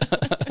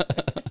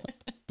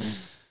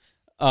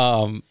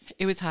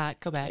 It was hot.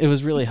 Go back. It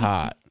was really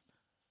hot.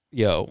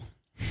 Yo.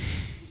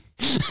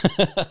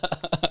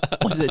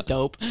 Was it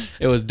dope?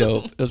 It was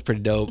dope. It was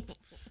pretty dope.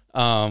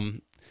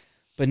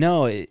 But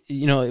no,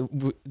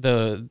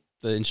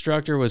 the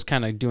instructor was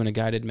kind of doing a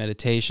guided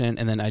meditation,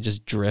 and then I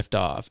just drift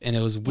off. And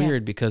it was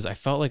weird because I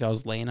felt like I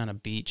was laying on a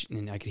beach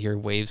and I could hear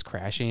waves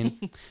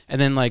crashing. And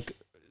then like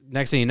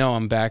next thing you know,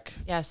 I'm back.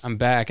 Yes. I'm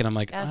back, and I'm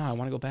like, Yes. I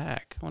want to go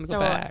back. I want to So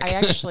go back. I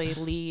actually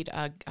lead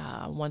a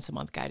once a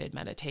month guided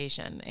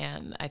meditation,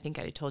 and I think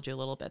I told you a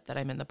little bit that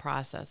I'm in the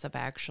process of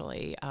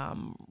actually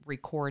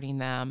recording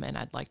them, and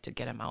I'd like to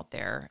get them out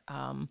there.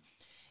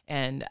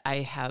 And I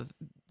have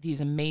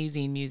these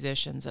amazing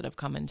musicians that have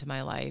come into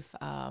my life.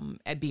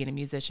 Being a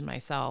musician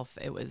myself,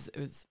 it was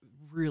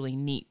really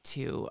neat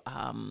to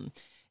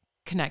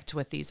connect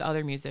with these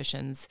other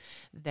musicians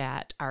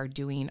that are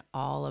doing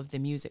all of the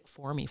music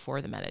for me for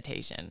the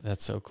meditation.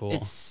 That's so cool.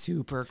 It's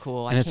super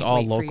cool. And I it's can't all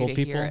wait for local you to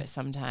people? hear it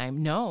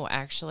sometime. No,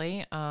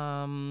 actually,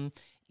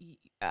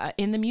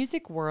 in the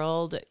music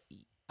world,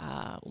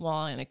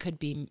 and it could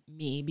be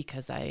me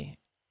because I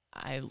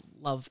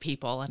love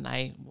people, and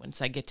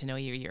once I get to know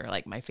you, you're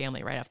like my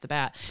family right off the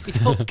bat.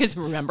 Because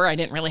remember, I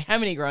didn't really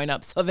have any growing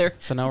up, so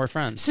now we're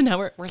friends. So now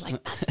we're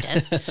like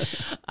bestest.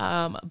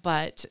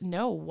 But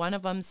no, one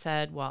of them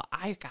said, "Well,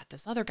 I got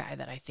this other guy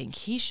that I think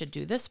he should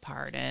do this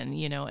part," and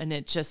and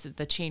it's just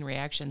the chain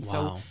reaction. Wow.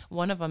 So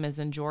one of them is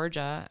in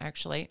Georgia,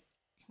 actually,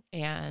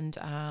 and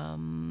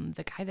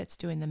the guy that's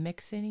doing the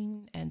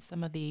mixing and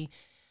some of the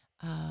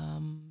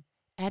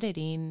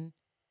editing,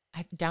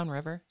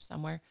 downriver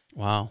somewhere.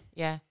 Wow.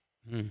 Yeah.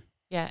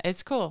 Yeah,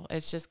 it's cool.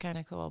 It's just kind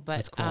of cool. But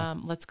That's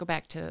cool. let's go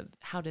back to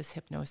how does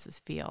hypnosis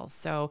feel?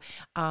 So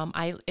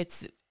I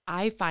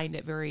find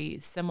it very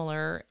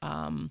similar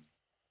and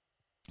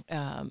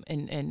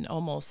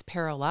almost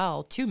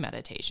parallel to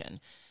meditation.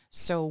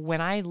 So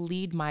when I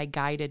lead my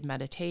guided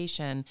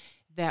meditation,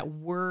 that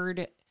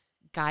word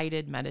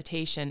guided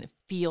meditation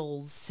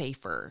feels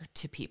safer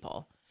to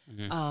people.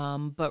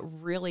 But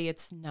really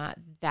it's not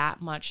that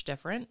much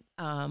different.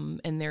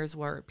 And there's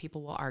where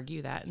people will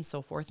argue that and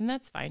so forth. And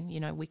that's fine.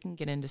 We can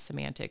get into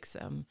semantics.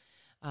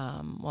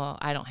 Well,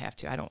 I don't have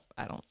to,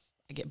 I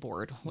get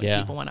bored when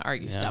people want to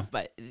argue stuff,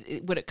 but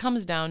what it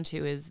comes down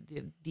to is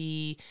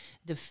the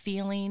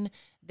feeling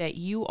that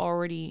you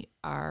already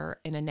are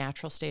in a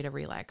natural state of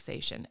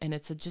relaxation. And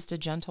it's just a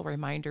gentle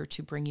reminder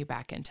to bring you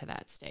back into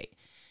that state.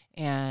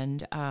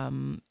 And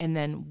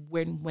then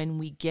when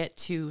we get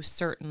to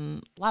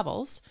certain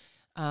levels,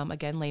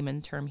 again,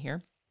 layman term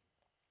here,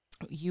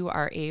 you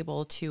are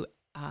able to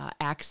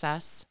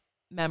access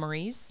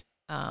memories,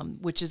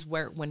 which is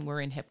when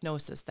we're in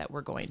hypnosis that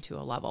we're going to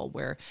a level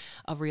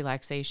of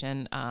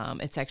relaxation.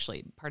 It's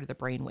actually part of the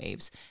brain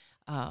waves,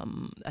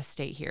 a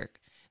state here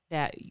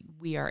that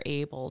we are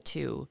able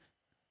to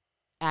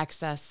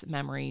access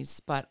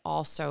memories, but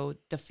also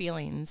the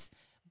feelings.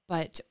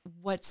 But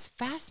what's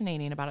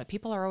fascinating about it,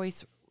 people are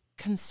always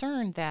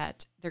concerned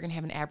that they're going to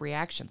have an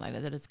abreaction,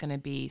 like that it's going to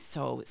be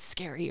so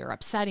scary or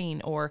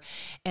upsetting,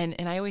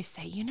 and I always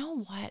say, you know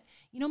what,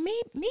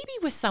 maybe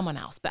with someone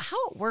else, but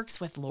how it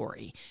works with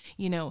Laurie,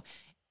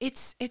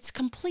 it's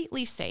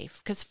completely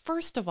safe. Because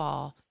first of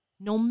all,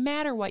 no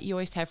matter what, you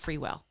always have free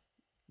will.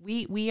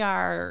 We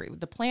are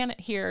the planet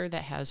here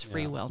that has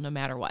free will no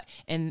matter what.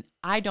 And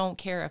I don't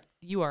care if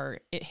you are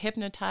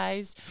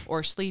hypnotized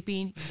or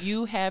sleeping,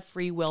 you have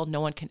free will.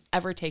 No one can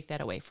ever take that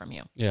away from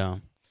you. Yeah.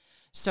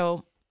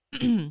 So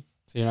So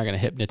you're not going to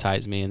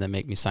hypnotize me and then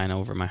make me sign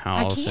over my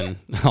house and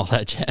all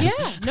that jazz.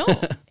 Yeah, no.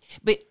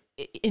 But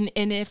and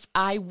if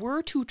I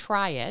were to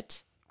try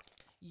it,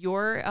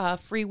 your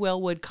free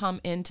will would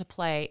come into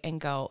play and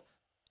go,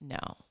 no,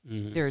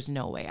 there's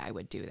no way I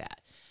would do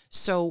that.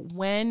 So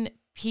when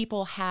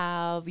people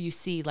you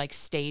see like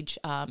stage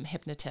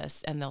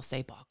hypnotists, and they'll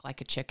say balk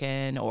like a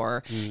chicken,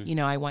 or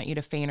I want you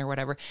to faint or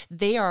whatever.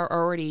 They are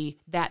already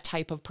that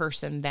type of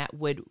person that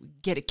would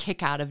get a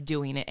kick out of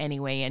doing it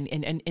anyway,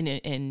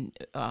 and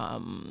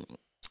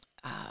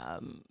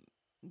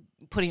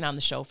putting on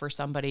the show for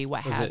somebody,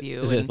 what have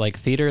you. Is it like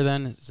theater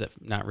then? Is it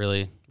not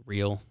really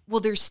real?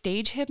 Well, there's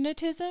stage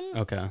hypnotism.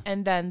 Okay.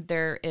 And then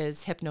there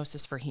is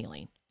hypnosis for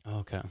healing.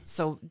 Okay.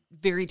 So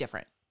very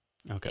different.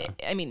 Okay.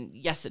 I mean,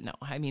 yes and no.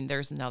 I mean,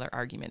 there's another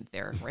argument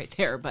there, right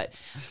there, but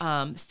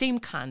same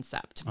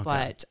concept. Okay.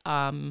 But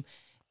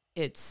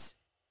it's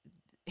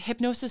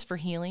hypnosis for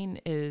healing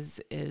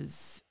is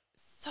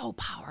so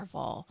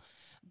powerful.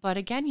 But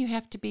again, you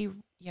have to be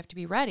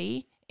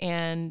ready.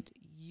 And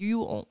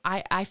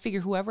I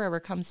figure whoever ever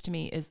comes to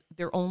me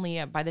they're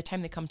only by the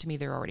time they come to me,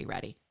 they're already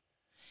ready.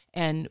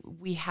 And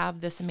we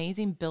have this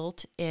amazing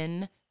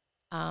built-in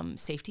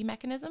safety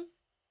mechanism,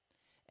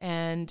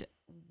 and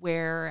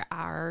where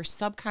our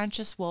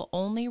subconscious will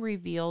only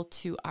reveal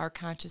to our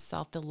conscious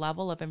self the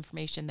level of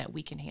information that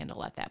we can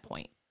handle at that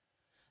point.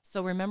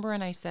 So remember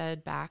when I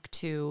said back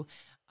to,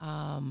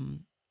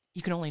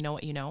 you can only know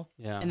what you know.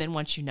 Yeah. And then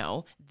once you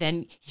know,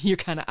 then you're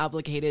kind of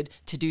obligated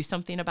to do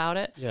something about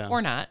it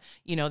or not.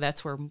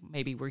 That's where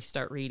maybe we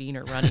start reading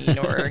or running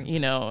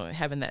or,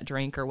 having that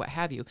drink or what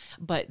have you,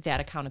 but that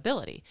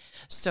accountability.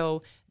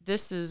 So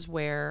this is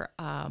where,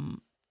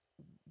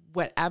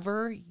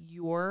 whatever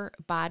your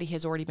body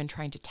has already been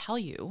trying to tell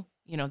you,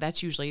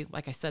 that's usually,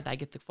 like I said, I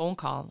get the phone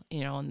call,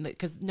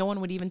 because no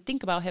one would even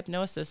think about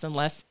hypnosis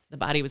unless the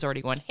body was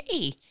already going,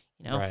 hey,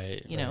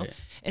 right.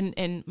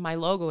 And my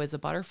logo is a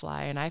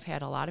butterfly, and I've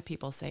had a lot of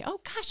people say,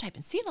 oh gosh, I've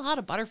been seeing a lot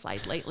of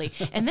butterflies lately.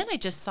 And then I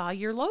just saw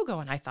your logo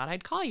and I thought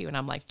I'd call you. And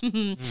I'm like,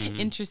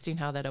 interesting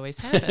how that always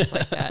happens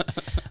like that.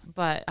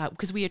 But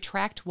because we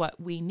attract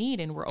what we need,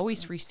 and we're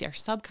always our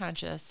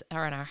subconscious or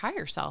our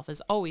higher self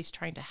is always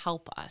trying to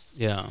help us.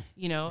 Yeah.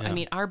 I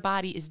mean, our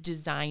body is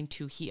designed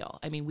to heal.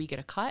 I mean, we get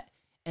a cut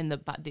and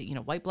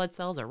the white blood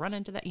cells are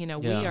running to that,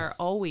 we are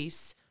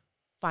always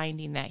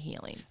finding that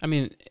healing. I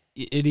mean,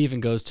 it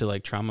even goes to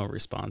like trauma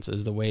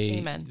responses, the way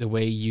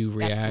you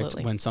react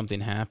Absolutely. When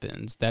something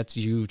happens, that's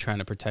you trying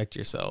to protect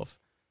yourself.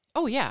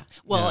 Oh yeah.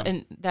 Well,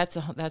 and that's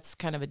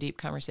kind of a deep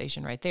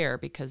conversation right there,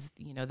 because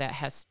that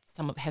has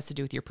to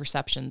do with your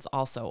perceptions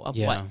also of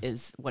what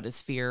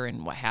is fear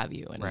and what have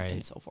you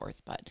and so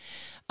forth. But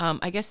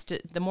I guess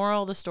the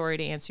moral of the story,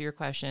 to answer your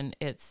question,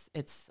 it's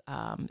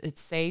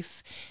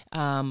safe.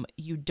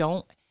 You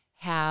don't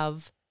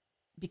have,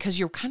 because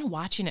you're kind of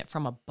watching it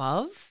from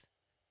above.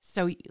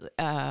 So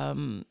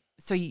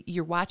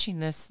you're watching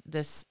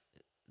this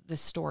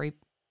story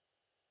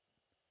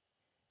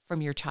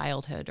from your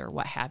childhood or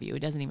what have you. It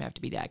doesn't even have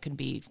to be that. It could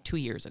be 2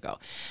 years ago,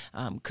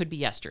 could be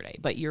yesterday.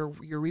 But you're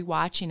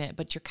rewatching it,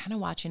 but you're kind of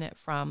watching it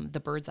from the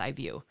bird's eye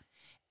view,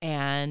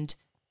 and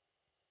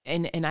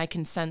I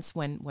can sense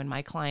when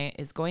my client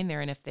is going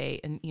there, and if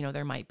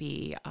there might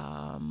be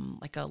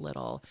like a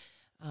little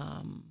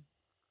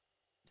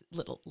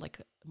like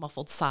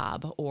muffled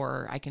sob,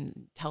 or I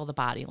can tell the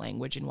body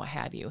language and what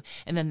have you.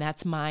 And then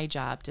that's my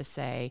job to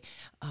say,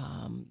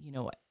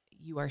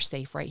 you are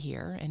safe right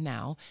here and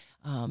now.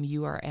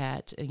 You are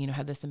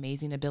have this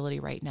amazing ability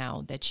right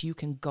now that you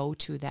can go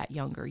to that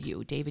younger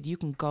you. David, you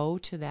can go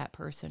to that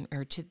person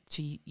or to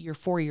your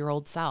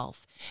 4-year-old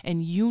self.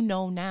 And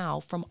now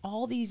from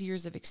all these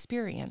years of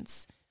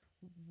experience,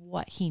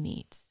 what he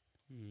needs.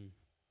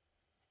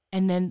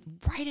 And then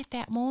right at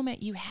that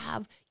moment, you're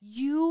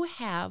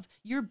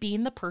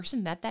being the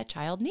person that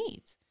child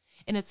needs.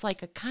 And it's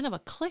like a kind of a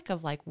click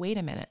of like, wait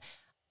a minute,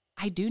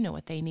 I do know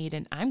what they need,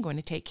 and I'm going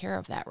to take care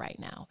of that right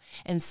now.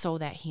 And so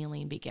that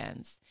healing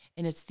begins.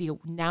 And it's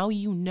now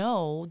you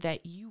know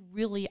that you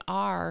really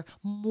are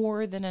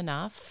more than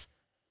enough.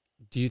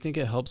 Do you think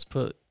it helps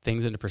put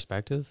things into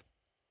perspective?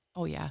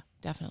 Oh yeah,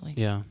 definitely.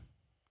 Yeah.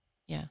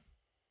 Yeah.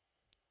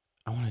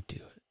 I want to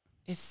do it.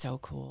 It's so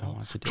cool. I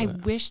want to do it. I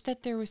wish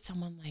that there was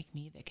someone like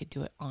me that could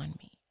do it on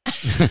me.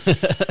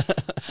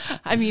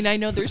 I mean, I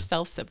know there's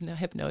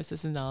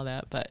self-hypnosis and all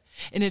that,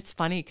 and it's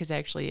funny because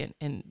actually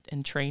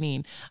in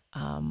training,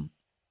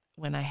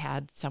 when I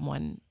had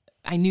someone,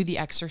 I knew the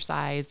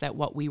exercise that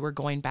what we were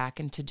going back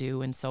and to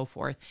do and so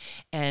forth.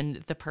 And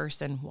the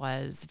person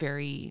was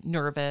very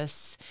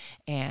nervous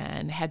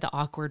and had the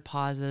awkward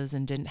pauses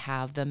and didn't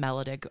have the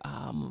melodic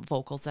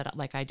vocals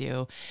like I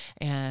do.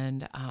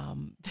 And,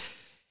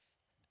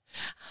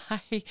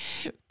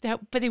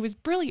 but it was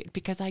brilliant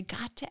because I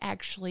got to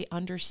actually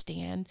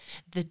understand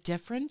the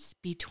difference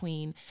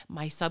between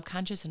my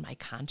subconscious and my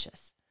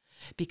conscious,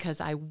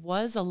 because I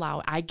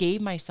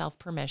gave myself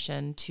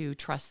permission to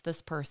trust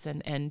this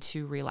person and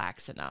to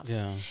relax enough.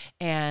 Yeah.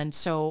 And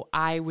so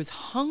I was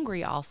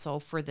hungry also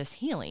for this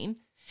healing.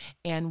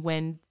 And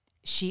when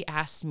she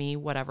asked me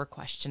whatever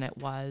question it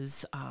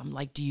was,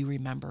 like, do you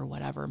remember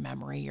whatever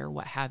memory or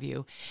what have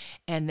you?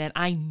 And then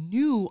I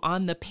knew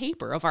on the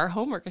paper of our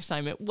homework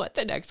assignment what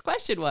the next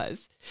question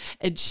was.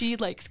 And she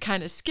like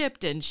kind of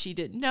skipped and she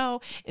didn't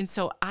know. And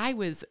so I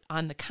was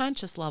on the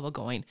conscious level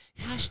going,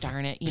 gosh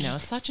darn it,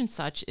 such and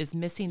such is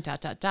missing ...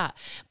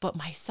 But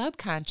my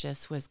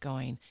subconscious was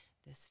going,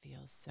 this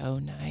feels so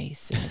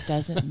nice. And it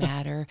doesn't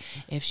matter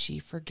if she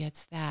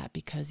forgets that,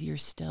 because you're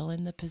still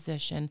in the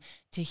position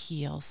to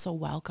heal. So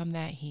welcome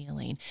that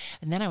healing.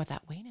 And then I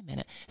thought, wait a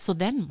minute. So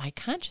then my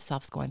conscious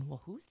self's going,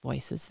 well, whose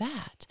voice is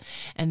that?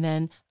 And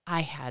then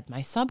I had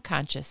my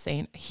subconscious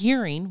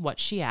hearing what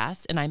she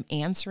asked, and I'm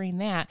answering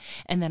that.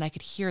 And then I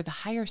could hear the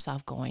higher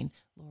self going,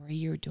 Laurie,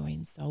 you're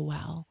doing so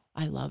well.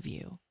 I love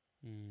you.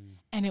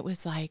 And it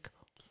was like,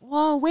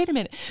 whoa, wait a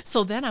minute.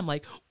 So then I'm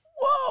like,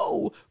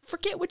 whoa,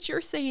 forget what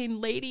you're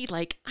saying, lady.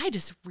 Like, I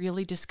just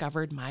really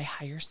discovered my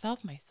higher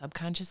self, my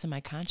subconscious and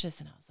my conscious.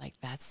 And I was like,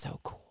 that's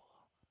so cool.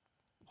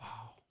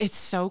 Wow. It's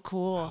so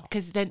cool.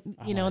 Because then,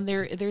 you know,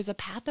 like there's a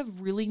path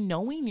of really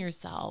knowing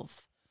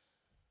yourself.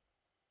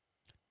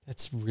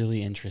 That's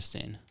really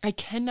interesting. I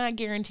cannot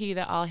guarantee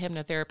that all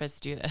hypnotherapists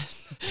do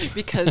this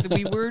because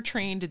we were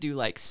trained to do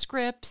like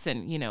scripts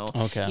and,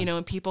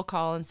 and people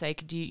call and say,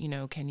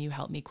 can you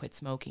help me quit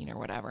smoking or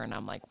whatever? And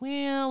I'm like,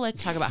 well,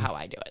 let's talk about how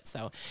I do it.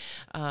 So,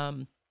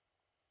 I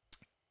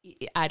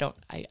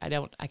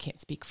can't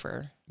speak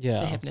for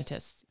the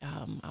hypnotists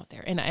out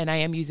there. And I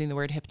am using the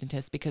word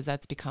hypnotist because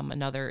that's become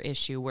another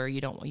issue where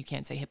you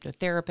can't say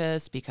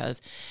hypnotherapist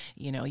because,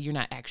 you're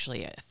not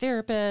actually a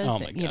therapist. Oh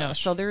my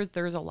gosh. So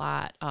there's a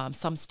lot.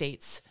 Some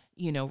states,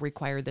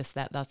 require this,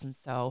 that, thus, and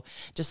so.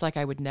 Just like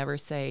I would never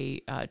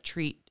say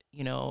treat,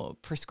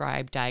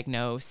 prescribe,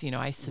 diagnose,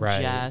 I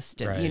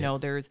suggest, right.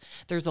 and,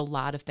 there's a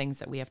lot of things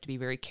that we have to be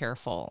very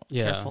careful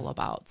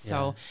about.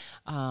 So,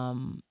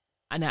 and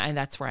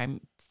that's where I'm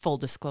full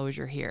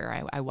disclosure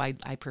here.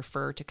 I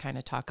prefer to kind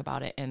of talk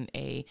about it in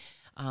a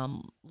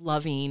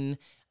loving,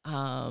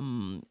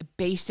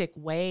 basic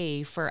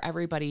way for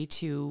everybody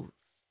to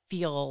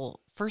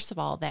feel, first of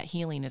all, that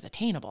healing is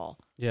attainable.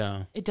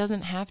 Yeah. It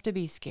doesn't have to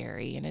be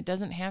scary, and it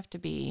doesn't have to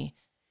be,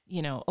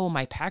 oh,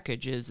 my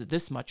package is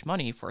this much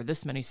money for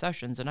this many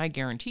sessions, and I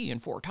guarantee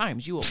in 4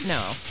 times you will.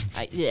 No,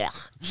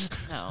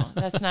 no,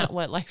 that's not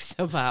what life's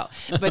about.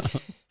 But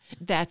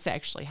that's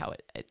actually how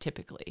it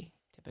typically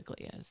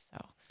is. So,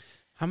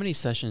 how many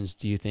sessions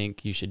do you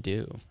think you should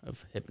do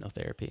of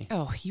hypnotherapy?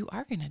 Oh, you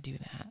are going to do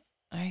that.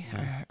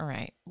 All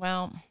right.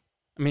 Well,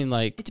 I mean,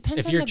 like, it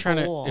depends if you're on the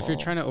trying goal. if you're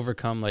trying to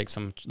overcome like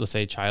some, let's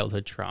say,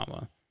 childhood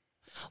trauma,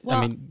 well,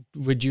 I mean,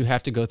 would you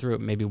have to go through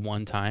it maybe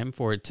one time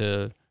for it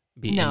to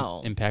be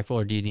impactful,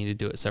 or do you need to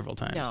do it several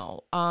times?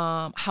 No.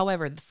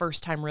 However, the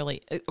first time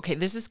really, okay,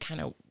 this is kind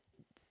of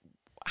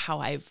how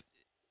I've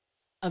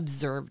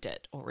observed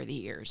it over the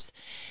years,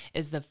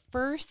 is the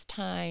first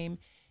time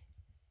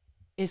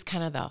is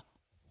kind of the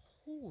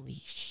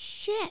holy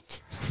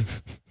shit.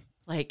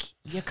 Like,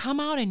 you come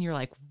out and you're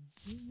like,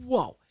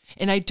 whoa.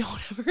 And I don't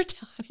ever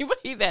tell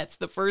anybody that's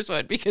the first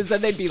one because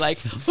then they'd be like,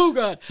 oh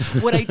God.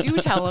 What I do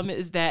tell them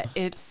is that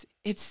it's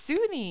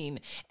soothing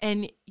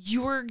and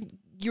you're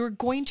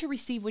going to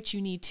receive what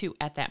you need to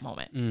at that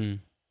moment.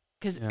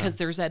 Because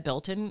there's that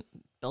built-in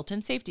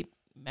safety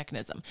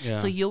mechanism. Yeah.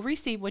 So you'll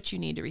receive what you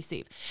need to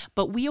receive.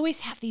 But we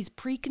always have these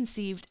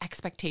preconceived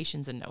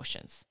expectations and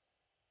notions.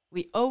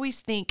 We always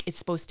think it's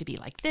supposed to be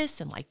like this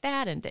and like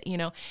that, and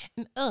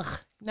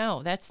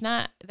no, that's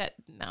not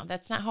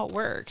how it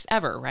works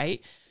ever,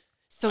 right?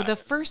 So the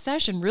first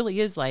session really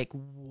is like,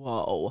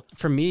 whoa.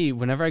 For me,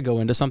 whenever I go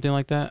into something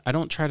like that, I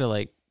don't try to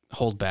like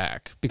hold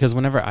back, because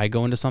whenever I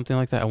go into something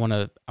like that, I want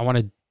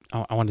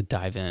to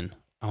dive in.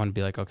 I want to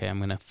be like, okay, I'm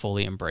going to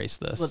fully embrace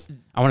this. Well,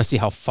 I want to see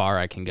how far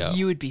I can go.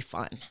 You would be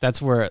fun.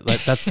 That's where,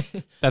 that's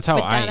how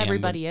but I am. Not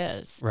everybody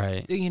is.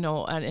 Right. And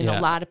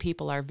a lot of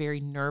people are very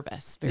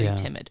nervous, very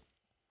timid.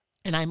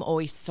 And I'm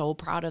always so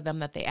proud of them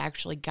that they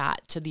actually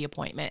got to the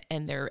appointment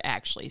and they're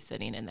actually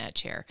sitting in that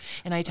chair.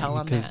 And I tell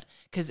them that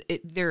because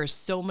there are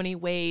so many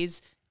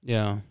ways.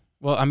 Yeah.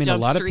 Well, I mean, a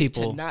lot of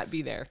people to not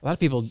be there. A lot of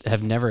people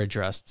have never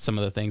addressed some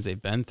of the things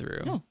they've been through.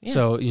 Oh, yeah.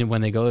 So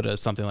when they go to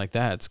something like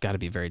that, it's got to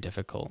be very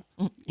difficult.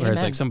 Whereas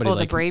Amen. like somebody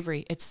like the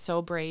bravery, it's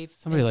so brave.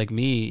 Somebody like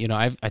me,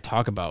 I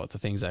talk about the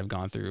things I've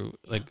gone through.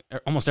 Like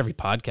almost every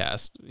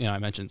podcast, I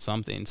mentioned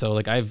something. So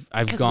like I've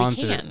gone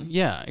through.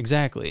 Yeah,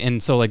 exactly.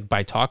 And so like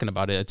by talking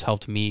about it, it's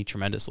helped me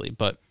tremendously.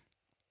 But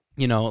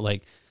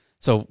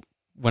so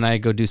when I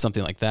go do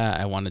something like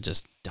that, I want to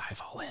just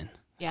dive all in.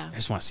 Yeah. I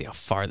just want to see how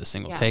far this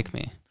thing will take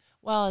me.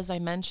 Well, as I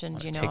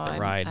mentioned,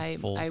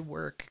 I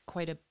work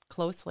quite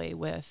closely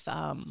with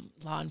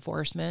law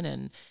enforcement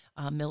and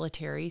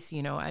militaries.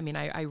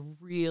 I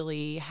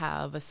really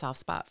have a soft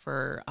spot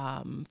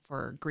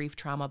for grief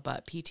trauma,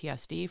 but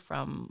PTSD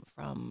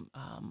from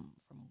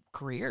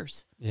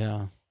careers.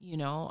 Yeah.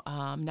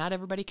 Not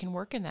everybody can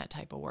work in that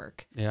type of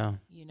work. Yeah.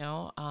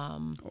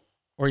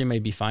 Or you may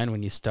be fine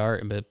when you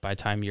start, but by the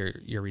time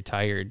you're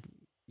retired,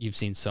 you've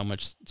seen so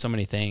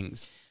many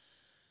things.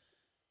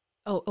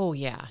 Oh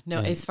yeah. No,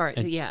 as far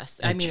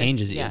yes. It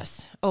changes you.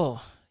 Yes.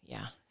 Oh,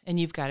 yeah. And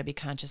you've got to be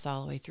conscious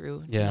all the way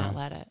through to not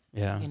let it.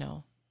 Yeah.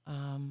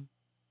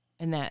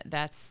 And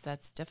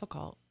that's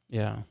difficult.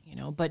 Yeah.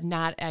 But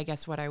not, I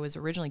guess what I was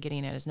originally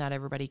getting at is not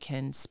everybody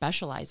can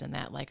specialize in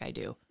that like I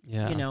do.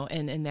 Yeah.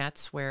 And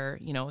that's where,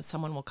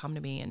 someone will come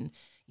to me and,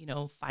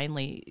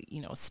 finally,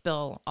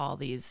 spill all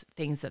these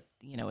things that,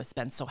 it's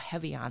been so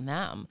heavy on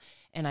them.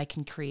 And I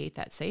can create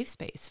that safe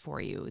space for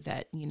you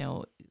that,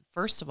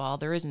 first of all,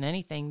 there isn't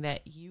anything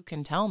that you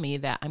can tell me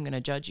that I'm going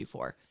to judge you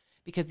for,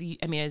 because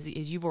I mean, as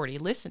you've already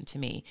listened to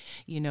me,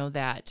 you know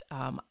that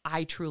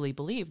I truly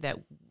believe that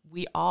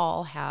we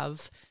all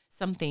have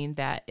something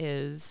that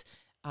is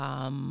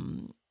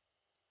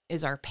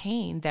our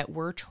pain that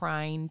we're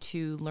trying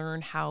to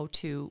learn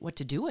what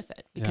to do with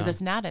it, because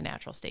it's not a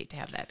natural state to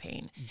have that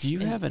pain. Do you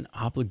have an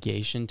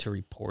obligation to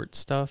report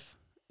stuff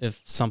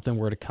if something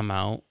were to come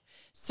out?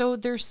 So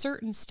there's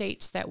certain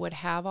states that would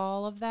have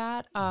all of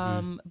that,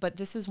 but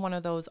this is one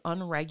of those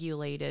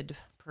unregulated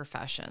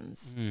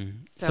professions.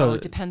 So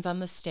it depends on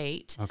the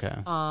state. Okay.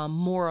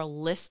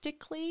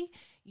 Moralistically,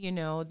 you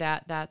know,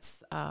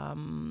 that's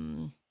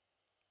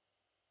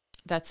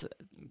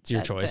it's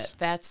your choice.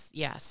 That's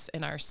yes,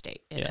 in our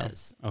state it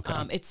is. Okay.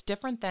 It's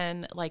different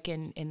than like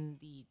in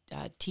the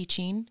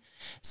teaching.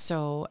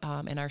 So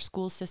in our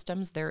school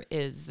systems there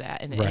is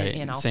that,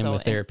 and also same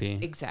with therapy.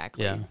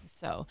 Exactly. Yeah.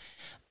 So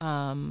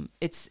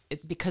it's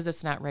because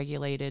it's not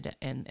regulated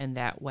in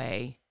that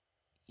way.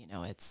 You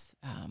know, it's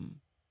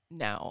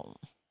no.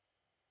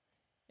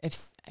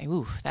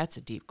 That's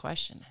a deep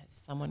question. If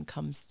someone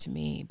comes to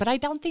me, but I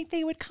don't think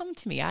they would come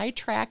to me. I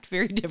attract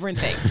very different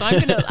things, so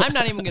I'm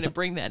not even gonna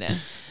bring that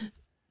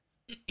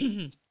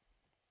in.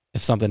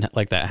 If something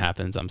like that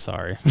happens, I'm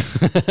sorry.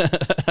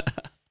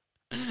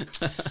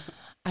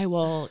 I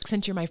will,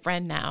 since you're my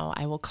friend now,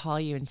 I will call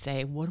you and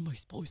say, "What am I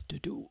supposed to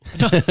do?"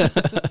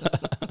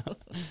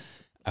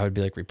 I would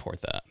be like,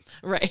 report that.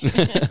 Right.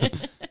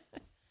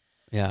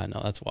 Yeah, no,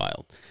 that's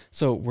wild.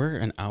 So we're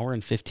an hour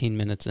and 15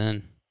 minutes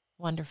in.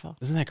 Wonderful.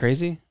 Isn't that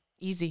crazy?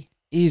 Easy.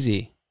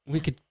 We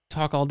could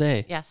talk all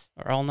day. Yes.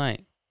 Or all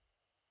night.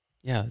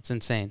 Yeah, it's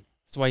insane.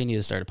 That's why you need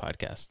to start a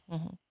podcast.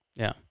 Mm-hmm.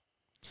 Yeah.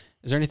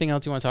 Is there anything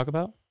else you want to talk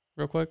about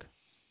real quick?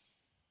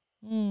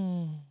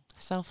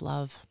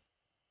 Self-love.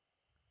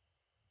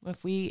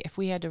 If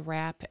we had to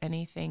wrap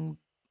anything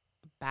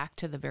back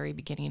to the very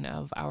beginning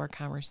of our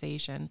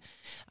conversation,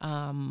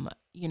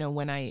 you know,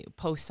 when I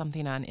post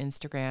something on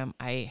Instagram,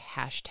 I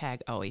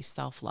hashtag always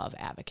self-love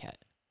advocate.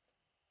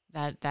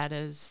 That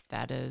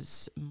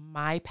is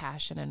my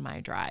passion and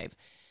my drive,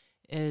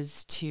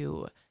 is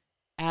to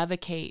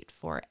advocate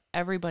for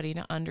everybody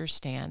to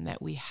understand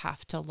that we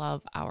have to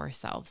love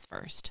ourselves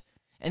first.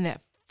 And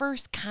that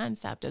first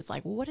concept is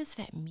like, what does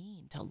that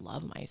mean to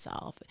love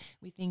myself?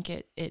 We think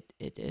it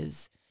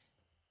is,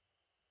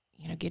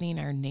 you know, getting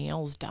our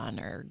nails done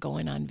or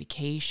going on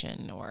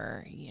vacation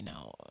or, you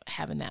know,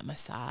 having that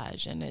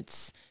massage. And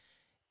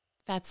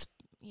that's,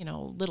 you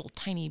know, little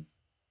tiny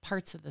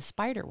parts of the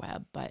spider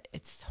web, but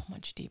it's so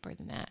much deeper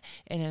than that.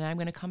 And then I'm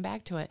going to come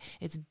back to it.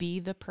 It's be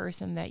the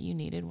person that you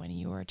needed when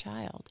you were a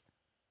child.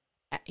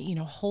 You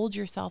know, hold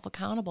yourself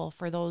accountable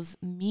for those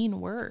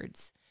mean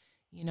words.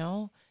 You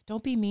know,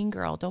 don't be mean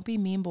girl. Don't be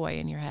mean boy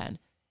in your head.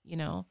 You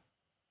know,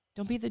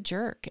 don't be the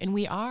jerk. And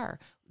we are.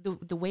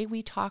 The way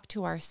we talk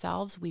to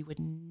ourselves, we would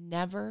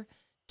never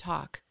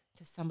talk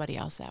to somebody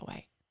else that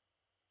way.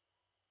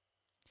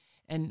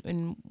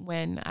 And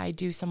when I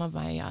do some of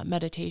my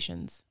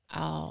meditations,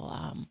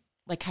 I'll,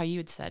 like how you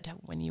had said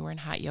when you were in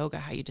hot yoga,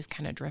 how you just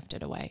kind of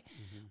drifted away.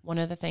 Mm-hmm. One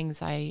of the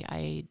things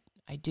I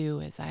do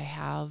is I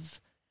have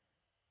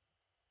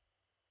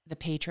the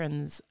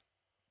patrons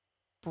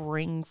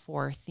bring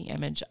forth the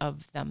image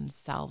of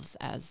themselves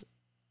as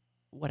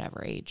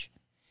whatever age.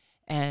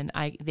 And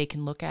they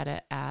can look at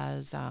it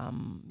as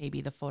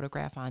maybe the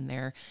photograph on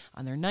their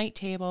night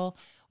table,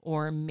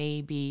 or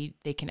maybe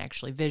they can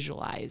actually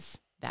visualize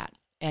that.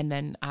 And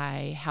then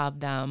I have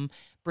them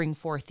bring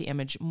forth the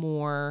image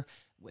more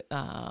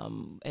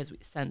as we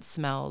sense,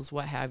 smells,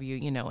 what have you,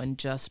 you know, and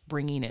just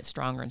bringing it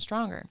stronger and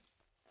stronger.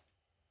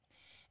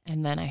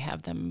 And then I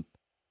have them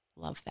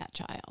love that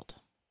child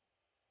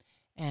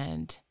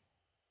and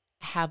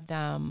have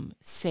them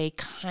say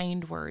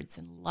kind words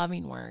and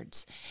loving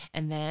words.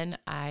 And then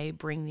I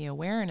bring the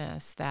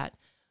awareness that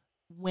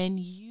when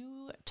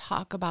you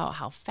talk about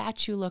how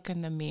fat you look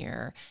in the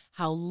mirror,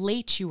 how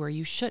late you were,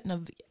 you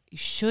shouldn't.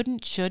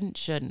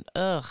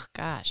 Ugh,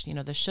 gosh, you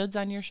know, the shoulds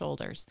on your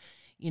shoulders,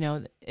 you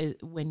know,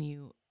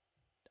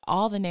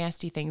 all the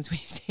nasty things we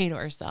say to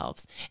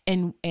ourselves,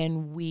 and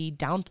we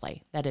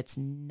downplay that it's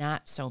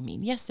not so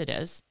mean. Yes, it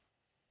is.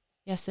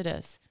 Yes, it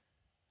is.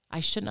 I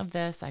shouldn't have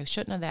this. I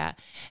shouldn't have that.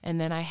 And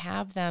then I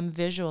have them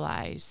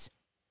visualize.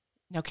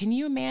 Now, can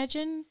you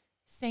imagine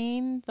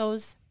saying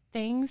those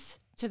things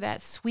to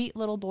that sweet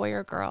little boy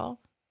or girl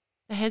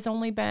that has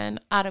only been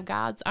out of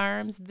God's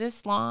arms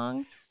this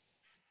long?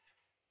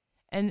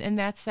 And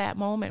that's that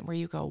moment where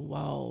you go,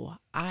 whoa,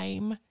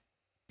 I'm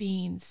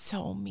being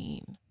so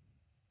mean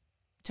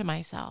to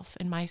myself,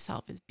 and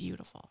myself is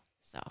beautiful.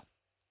 So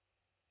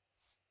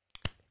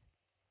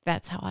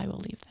that's how I will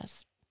leave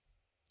this.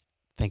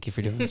 Thank you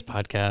for doing this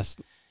podcast.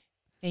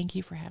 Thank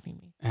you for having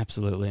me.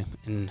 Absolutely.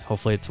 And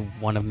hopefully it's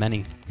one of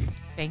many.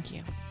 Thank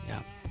you.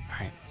 Yeah. All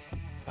right.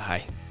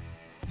 Bye.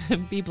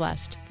 Be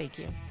blessed. Thank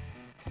you.